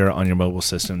you clear on your mobile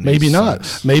system? Maybe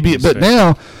not. Maybe, but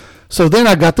now, so then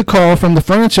I got the call from the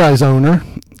franchise owner,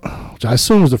 which I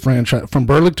assume was the franchise, from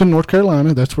Burlington, North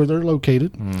Carolina. That's where they're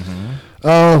located.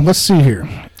 Mm-hmm. Let's see here.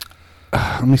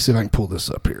 Let me see if I can pull this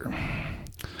up here.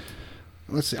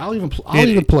 Let's see. I'll even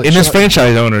play. And this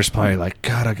franchise owner is probably like,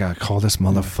 God, I gotta call this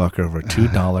motherfucker over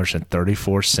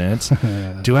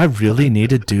 $2.34. Do I really need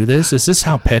to do this? Is this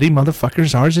how petty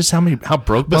motherfuckers are? Is this how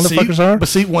broke motherfuckers are? But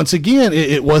see, once again,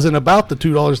 it wasn't about the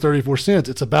 $2.34.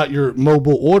 It's about your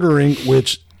mobile ordering,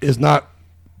 which is not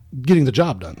getting the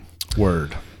job done.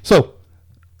 Word. So,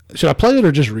 should I play it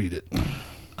or just read it?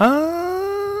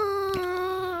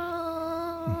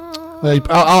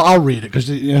 I'll read it because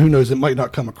who knows, it might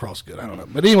not come across good. I don't know.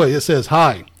 But anyway, it says,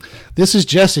 "Hi, this is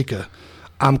Jessica.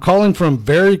 I'm calling from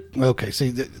very." Okay,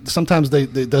 see, sometimes they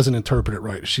doesn't interpret it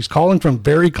right. She's calling from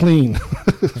Very Clean.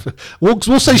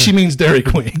 we'll say she means Dairy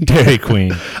Queen. Dairy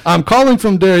Queen. I'm calling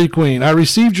from Dairy Queen. I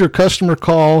received your customer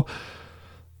complaint.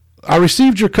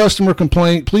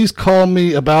 Please call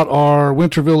me about our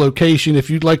Winterville location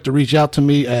if you'd like to reach out to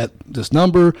me at this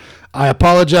number. I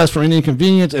apologize for any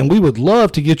inconvenience, and we would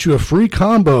love to get you a free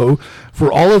combo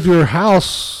for all of your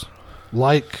house.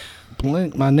 Like,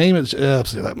 my name is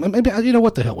maybe, you know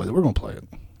what the hell with it. We're gonna play it.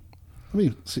 Let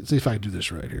me see if I can do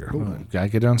this right here. Hold on. Gotta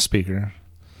get it on speaker.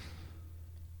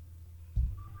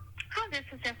 Hi, this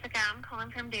is Jessica. I'm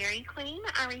calling from Dairy Queen.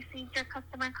 I received your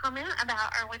customer comment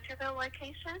about our Winterville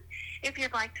location. If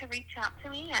you'd like to reach out to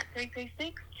me at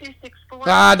 336-264.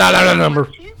 No, number.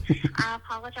 I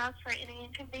apologize for any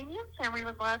inconvenience, and we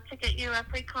would love to get you a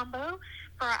free combo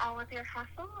for all of your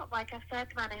hassle. Like I said,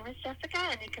 my name is Jessica,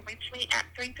 and you can reach me at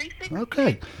 336.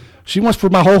 Okay. She wants for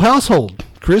my whole household.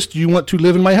 Chris, do you want to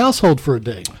live in my household for a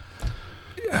day?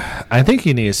 I think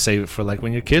you need to save it for like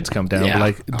when your kids come down. Yeah.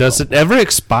 Like, does it ever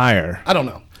expire? I don't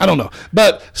know.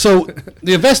 But so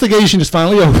the investigation is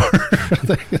finally over.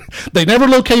 They never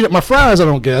located my fries, I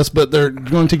don't guess, but they're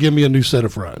going to give me a new set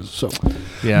of fries. So,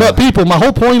 yeah. But people, my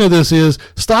whole point of this is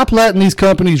stop letting these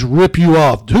companies rip you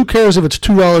off. Who cares if it's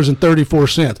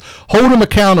 $2.34? Hold them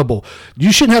accountable.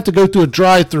 You shouldn't have to go through a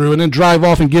drive-through and then drive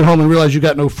off and get home and realize you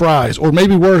got no fries, or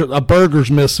maybe where a burger's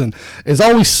missing. There's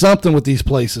always something with these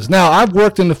places. Now, I've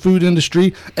worked in the food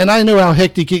industry, and I know how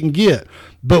hectic it can get.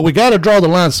 But we got to draw the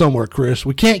line somewhere, Chris.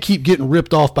 We can't keep getting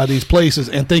ripped off by these places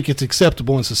and think it's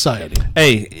acceptable in society.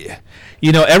 Hey,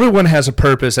 everyone has a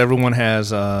purpose. Everyone has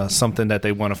something that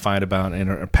they want to fight about and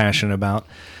are passionate about.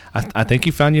 I think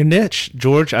you found your niche,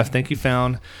 George. I think you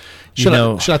found... Should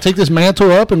I take this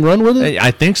mantle up and run with it?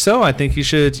 I think so. I think you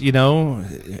should,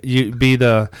 you be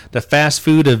the fast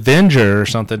food avenger or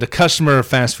something, the customer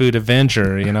fast food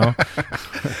avenger,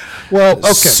 Well,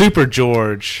 okay. Super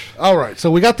George. All right.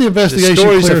 So we got the investigation. The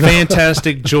stories of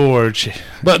fantastic George.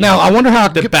 But now I wonder how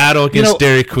the battle against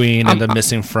Dairy Queen and the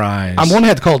missing fries. I'm going to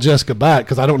have to call Jessica back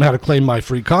because I don't know how to claim my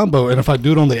free combo. And if I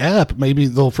do it on the app, maybe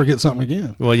they'll forget something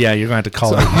again. Well, yeah, you're going to have to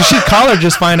call her. You should call her,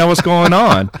 just find out what's going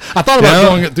on. I thought about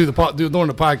doing it during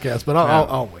the podcast, but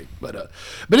I'll wait. But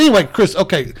anyway, Chris,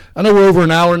 okay, I know we're over an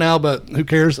hour now, but who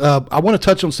cares? I want to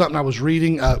touch on something I was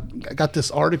reading. I got this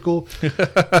article,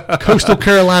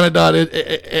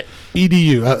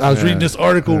 coastalcarolina.edu. I was reading this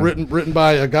article written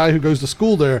by a guy who goes to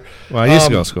school there. Well, I used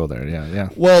to go to school there, yeah.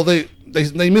 Well, they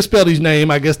misspelled his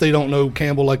name. I guess they don't know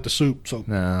Campbell like the soup. So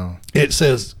no, it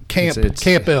says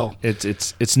Campbell.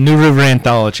 It's New River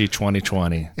Anthology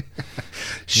 2020.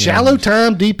 Shallow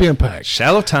time, deep impact.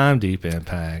 Shallow time, deep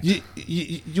impact.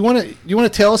 You want to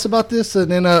tell us about this,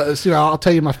 and then I'll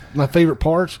tell you my favorite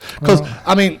parts. Because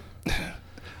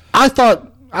I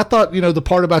thought the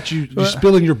part about you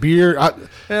spilling your beer. I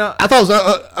thought it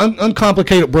was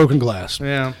uncomplicated broken glass.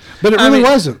 Yeah, but it really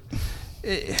wasn't.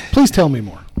 Please tell me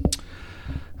more.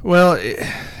 Well,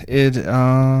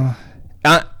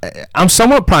 I'm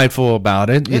somewhat prideful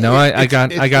about it. I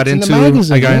got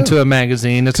into a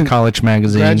magazine. It's a college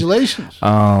magazine. Congratulations.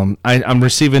 I'm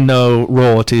receiving no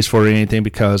royalties for anything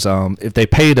because if they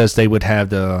paid us, they would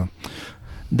have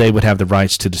they would have the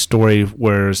rights to the story,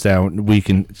 whereas that we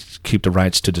can keep the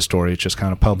rights to the story. It's just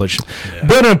kind of published.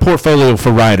 Building a portfolio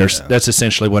for writers. Yeah. That's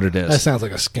essentially what it is. That sounds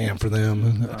like a scam for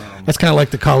them. That's kind of like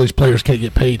the college players can't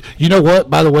get paid. You know what?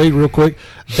 By the way, real quick,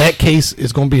 that case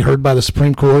is going to be heard by the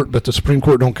Supreme Court, but the Supreme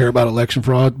Court don't care about election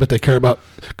fraud, but they care about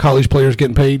college players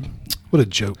getting paid. What a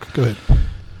joke. Go ahead.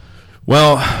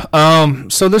 Well,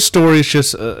 so this story is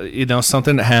just,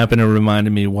 something that happened and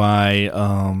reminded me why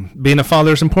being a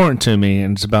father is important to me.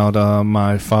 And it's about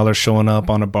my father showing up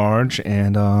on a barge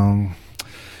and,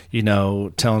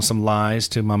 telling some lies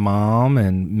to my mom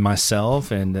and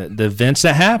myself and the events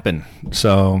that happened.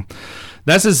 So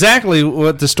that's exactly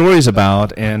what the story's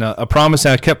about. And a promise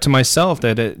that I kept to myself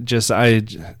that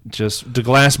the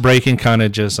glass breaking kind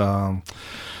of just...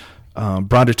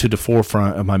 brought it to the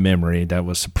forefront of my memory that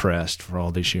was suppressed for all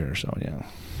these years. So, yeah.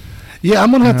 Yeah,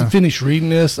 I'm going to have to finish reading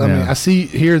this. I mean, I see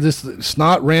here this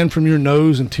snot ran from your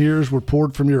nose and tears were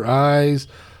poured from your eyes.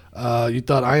 You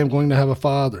thought, I am going to have a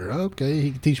father. Okay,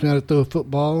 he can teach me how to throw a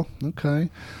football. Okay.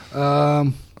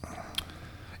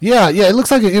 It looks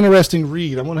like an interesting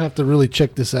read. I'm going to have to really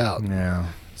check this out. Yeah.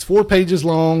 It's 4 pages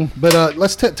long, but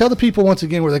let's tell the people once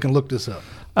again where they can look this up.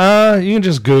 You can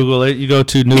just Google it. You go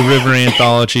to New River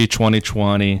Anthology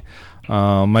 2020.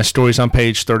 My story's on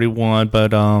page 31,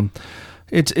 but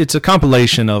it's a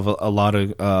compilation of a lot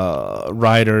of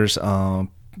writers,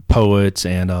 poets,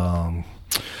 and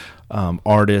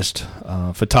artists,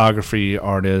 photography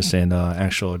artists, and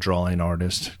actual drawing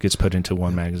artists. Gets put into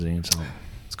one magazine. So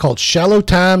it's called Shallow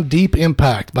Time, Deep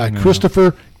Impact by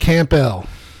Christopher Campbell.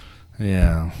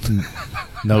 Yeah.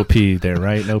 No P there,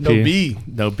 right? No P. No B.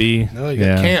 No B. No, you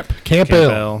got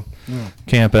Campbell.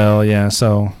 Campbell, yeah.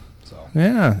 So,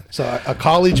 yeah. So a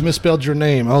college misspelled your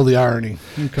name. Oh, the irony.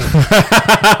 Okay.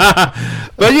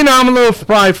 But, I'm a little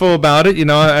prideful about it.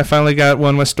 I finally got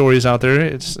one of my stories out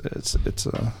there.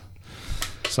 So,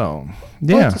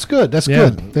 yeah. Well, that's good. That's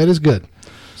good. That is good.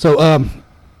 So,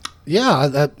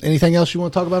 anything else you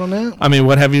want to talk about on that? I mean,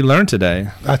 what have you learned today?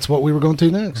 That's what we were going to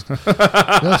next.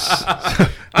 Yes.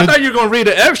 I thought you were going to read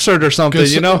an excerpt or something,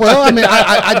 Well, I mean,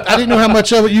 I didn't know how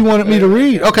much of it you wanted me to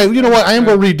read. Okay, you know what? I am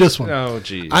going to read this one. Oh,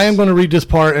 geez. I am going to read this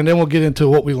part, and then we'll get into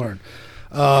what we learned.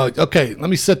 Okay, let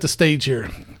me set the stage here.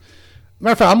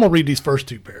 Matter of fact, I'm going to read these first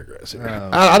 2 paragraphs.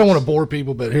 I don't want to bore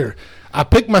people, but here. I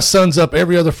pick my sons up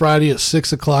every other Friday at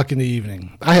 6 o'clock in the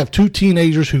evening. I have 2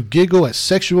 teenagers who giggle at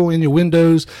sexual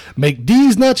innuendos, make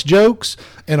D's nuts jokes,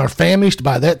 and are famished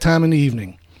by that time in the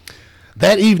evening.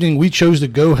 That evening, we chose to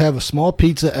go have a small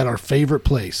pizza at our favorite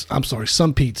place. I'm sorry,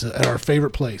 some pizza at our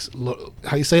favorite place.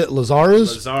 How you say it?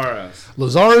 Lazara's?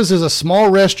 Lazara's is a small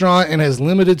restaurant and has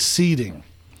limited seating.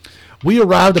 We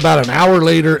arrived about an hour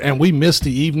later, and we missed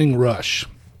the evening rush.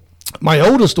 My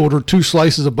oldest ordered 2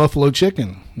 slices of buffalo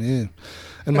chicken. Yeah.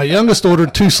 And my youngest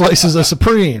ordered 2 slices of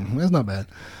Supreme. That's not bad.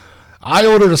 I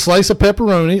ordered a slice of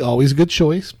pepperoni, always a good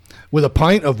choice, with a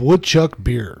pint of woodchuck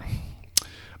beer.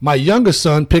 My youngest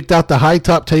son picked out the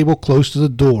high-top table close to the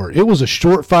door. It was a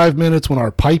short 5 minutes when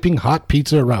our piping hot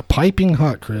pizza arrived. Piping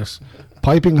hot, Chris.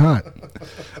 Piping hot.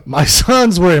 My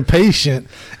sons were impatient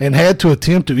and had to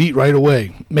attempt to eat right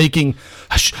away, making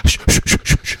hush, hush, hush,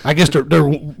 hush, hush. I guess they're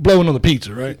blowing on the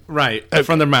pizza, right? Right,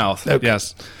 from their mouth. Okay.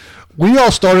 Yes. We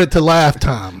all started to laugh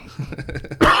time.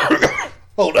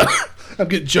 Hold on. I'm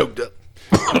getting choked up.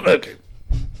 Okay.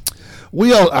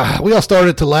 We all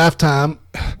started to laugh time,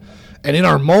 and in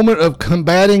our moment of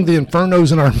combating the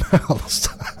infernos in our mouths,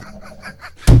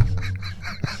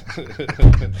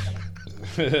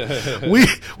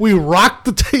 we rocked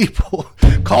the table,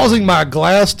 causing my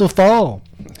glass to fall.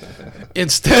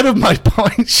 Instead of my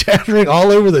pint shattering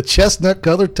all over the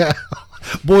chestnut-colored towel.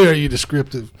 Boy, are you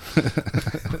descriptive.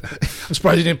 I'm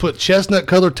surprised you didn't put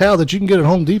chestnut-colored towel that you can get at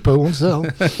Home Depot on sale.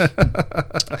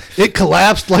 It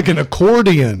collapsed like an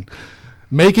accordion,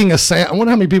 making a sound. I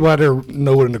wonder how many people out there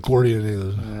know what an accordion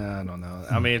is. I don't know.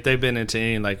 I mean, if they've been into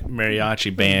any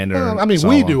mariachi band or I mean, song.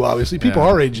 We do, obviously. People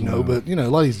our age know, but a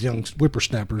lot of these young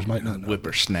whippersnappers might not know.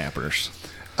 Whippersnappers.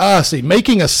 See,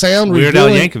 making a sound. Weird Al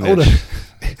Yankovic.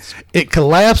 It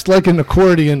collapsed like an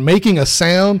accordion, making a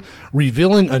sound,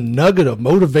 revealing a nugget of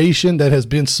motivation that has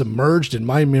been submerged in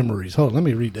my memories. Hold on, let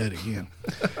me read that again.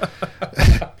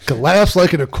 Collapsed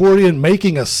like an accordion,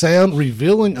 making a sound,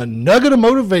 revealing a nugget of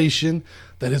motivation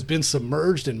that has been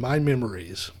submerged in my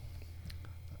memories.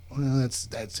 Well,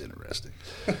 that's interesting.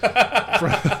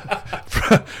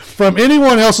 From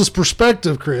anyone else's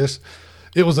perspective, Chris,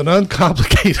 it was an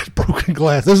uncomplicated broken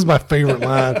glass. This is my favorite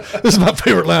line. This is my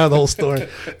favorite line of the whole story.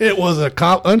 It was an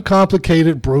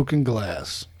uncomplicated broken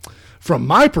glass. From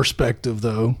my perspective,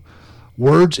 though,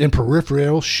 words in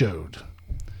peripheral showed.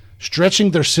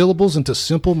 stretching their syllables into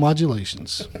simple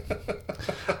modulations.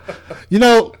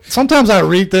 Sometimes I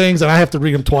read things and I have to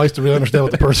read them twice to really understand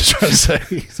what the person's trying to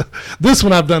say. So this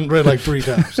one I've read like 3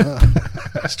 times.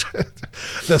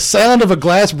 The sound of a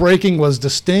glass breaking was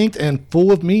distinct and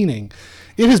full of meaning.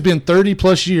 It has been 30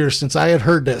 plus years since I had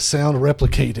heard that sound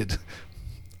replicated.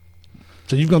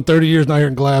 So you've gone 30 years not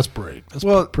hearing glass break. That's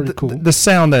pretty cool. The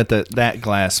sound that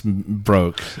glass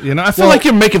broke. I feel like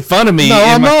you're making fun of me. No,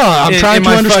 I'm not. I'm trying to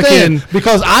understand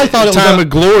because I thought it was time of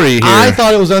glory here. I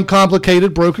thought it was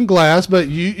uncomplicated broken glass, but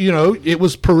it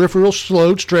was peripheral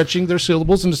slowed, stretching their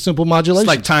syllables into simple modulation. It's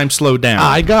like time slowed down.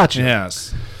 I got you.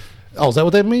 Yes. Oh, is that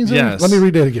what that means? Yes. Let me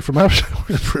read that again. From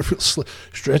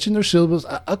stretching their syllables.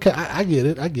 Okay, I get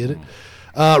it.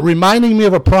 Reminding me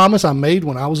of a promise I made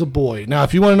when I was a boy. Now,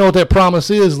 if you want to know what that promise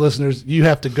is, listeners, you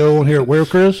have to go on here. Where,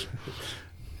 Chris?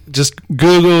 Just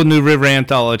Google New River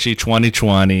Anthology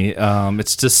 2020.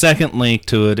 It's the second link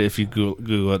to it if you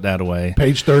Google it that way.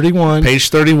 Page 31. Page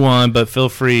 31, but feel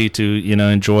free to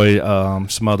enjoy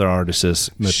some other artists'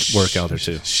 work out there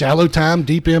too. Shallow Time,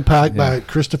 Deep Impact by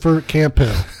Christopher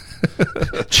Campbell.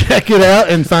 Check it out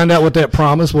and find out what that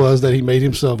promise was that he made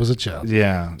himself as a child.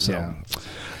 Yeah.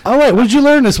 All right, what did you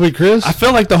learn this week, Chris? I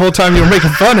feel like the whole time you were making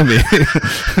fun of me.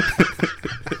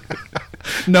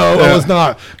 No, I was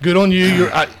not. Good on you.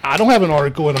 I don't have an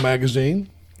article in a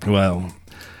magazine. Well,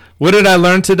 what did I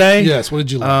learn today? Yes, what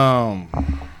did you learn?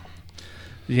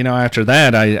 After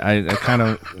that, I kind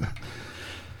of...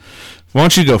 Why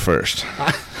don't you go first?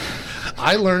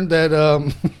 I learned that...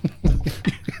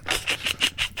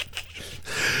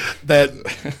 that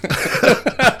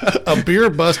a beer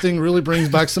busting really brings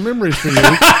back some memories for you.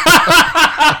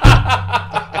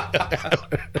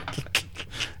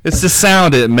 It's the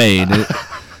sound it made.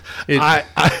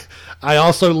 I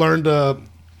also learned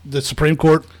the Supreme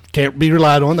Court can't be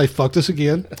relied on. They fucked us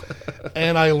again.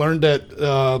 And I learned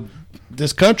that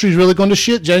this country is really going to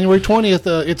shit January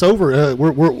 20th. It's over.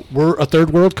 We're a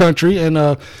third world country and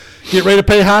get ready to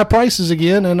pay high prices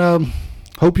again. And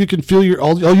hope you can feel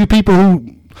all you people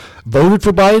who voted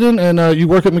for Biden and you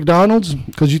work at McDonald's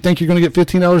because you think you're going to get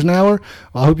 $15 an hour.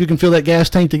 I hope you can fill that gas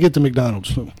tank to get to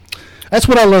McDonald's. So that's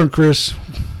what I learned, Chris.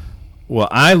 Well,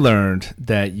 I learned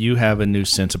that you have a new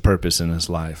sense of purpose in this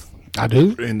life. I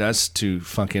do. And that's to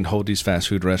fucking hold these fast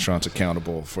food restaurants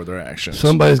accountable for their actions.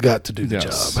 Somebody's got to do the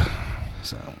job.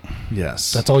 So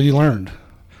yes. That's all you learned.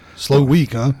 Slow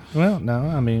week, huh? Well, no,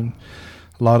 I mean,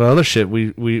 a lot of other shit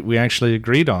we actually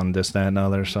agreed on this, that, and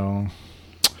other, so...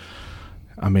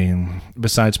 I mean,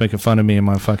 besides making fun of me in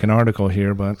my fucking article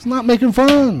here, but... It's not making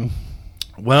fun.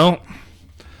 Well,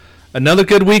 another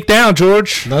good week down,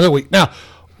 George. Another week. Now,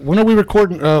 when are we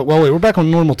recording? We're back on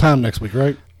normal time next week,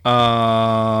 right?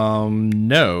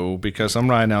 No, because I'm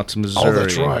riding out to Missouri.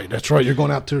 Oh, that's right. You're going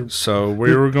out to... So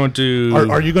we were going to...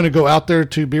 Are you going to go out there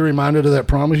to be reminded of that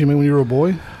promise you made when you were a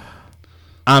boy?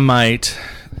 I might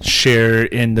share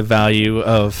in the value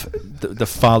of the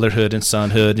fatherhood and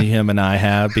sonhood him and I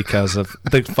have because of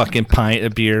the fucking pint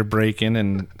of beer breaking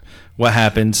and what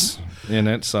happens in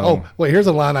it. So. Oh, wait, here's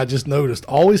a line I just noticed.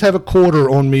 Always have a quarter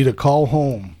on me to call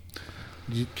home.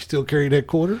 You still carry that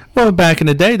quarter? Well, back in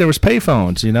the day, there was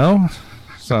payphones,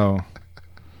 So,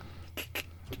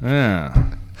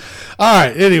 yeah. All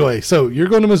right, anyway, so you're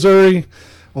going to Missouri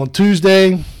on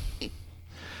Tuesday.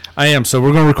 I am. So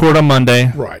we're going to record on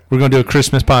Monday. Right. We're going to do a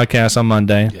Christmas podcast on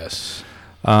Monday. Yes.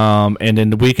 And then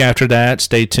the week after that,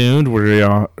 stay tuned. We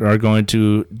are going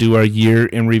to do our year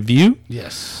in review.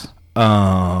 Yes.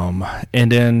 And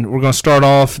then we're going to start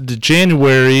off the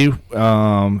January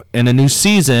in a new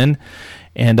season.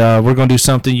 And we're going to do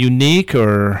something unique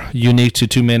to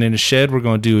 2 Men in a Shed. We're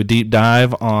going to do a deep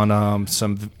dive on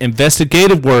some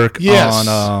investigative work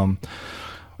on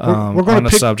we're going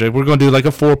to subject. We're going to do like a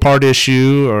 4-part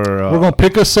issue, or we're going to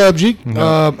pick a subject,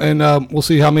 and we'll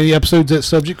see how many episodes that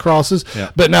subject crosses. Yeah.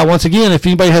 But now, once again, if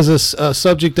anybody has a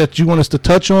subject that you want us to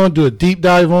touch on, do a deep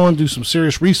dive on, do some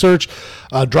serious research,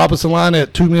 drop us a line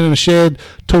at 2 Men in a Shed,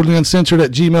 totally uncensored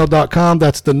at gmail.com.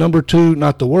 That's the number 2,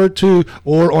 not the word 2,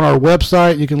 or on our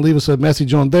website. You can leave us a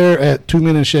message on there at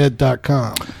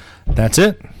 2meninshed.com. That's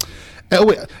it.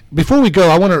 Wait, before we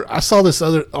go, I saw this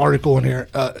other article in here.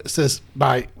 It says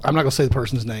I'm not going to say the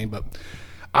person's name, but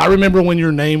I remember when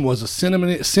your name was a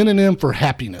synonym for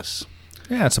happiness.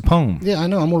 Yeah, it's a poem. Yeah, I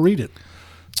know. I'm going to read it.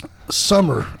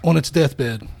 Summer on its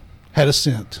deathbed had a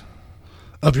scent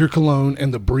of your cologne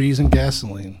and the breeze and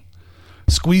gasoline.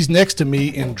 Squeezed next to me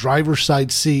in driver's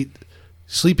side seat,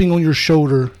 sleeping on your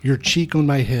shoulder, your cheek on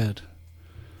my head.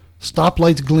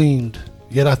 Stoplights gleamed,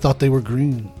 yet I thought they were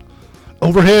green.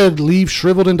 Overhead, leaves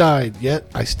shriveled and died, yet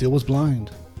I still was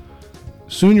blind.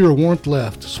 Soon your warmth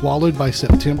left, swallowed by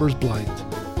September's blight.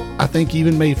 I think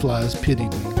even mayflies pitied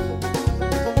me.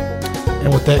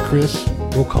 And with that, Chris,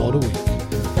 we'll call it a week.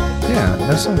 Yeah,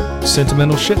 that's some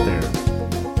sentimental shit there.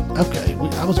 Okay,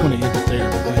 I was going to end it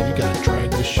there, but you got to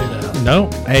drag this shit out. No,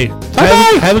 hey,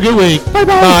 Bye-bye. Have a good week.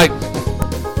 Bye-bye. Bye.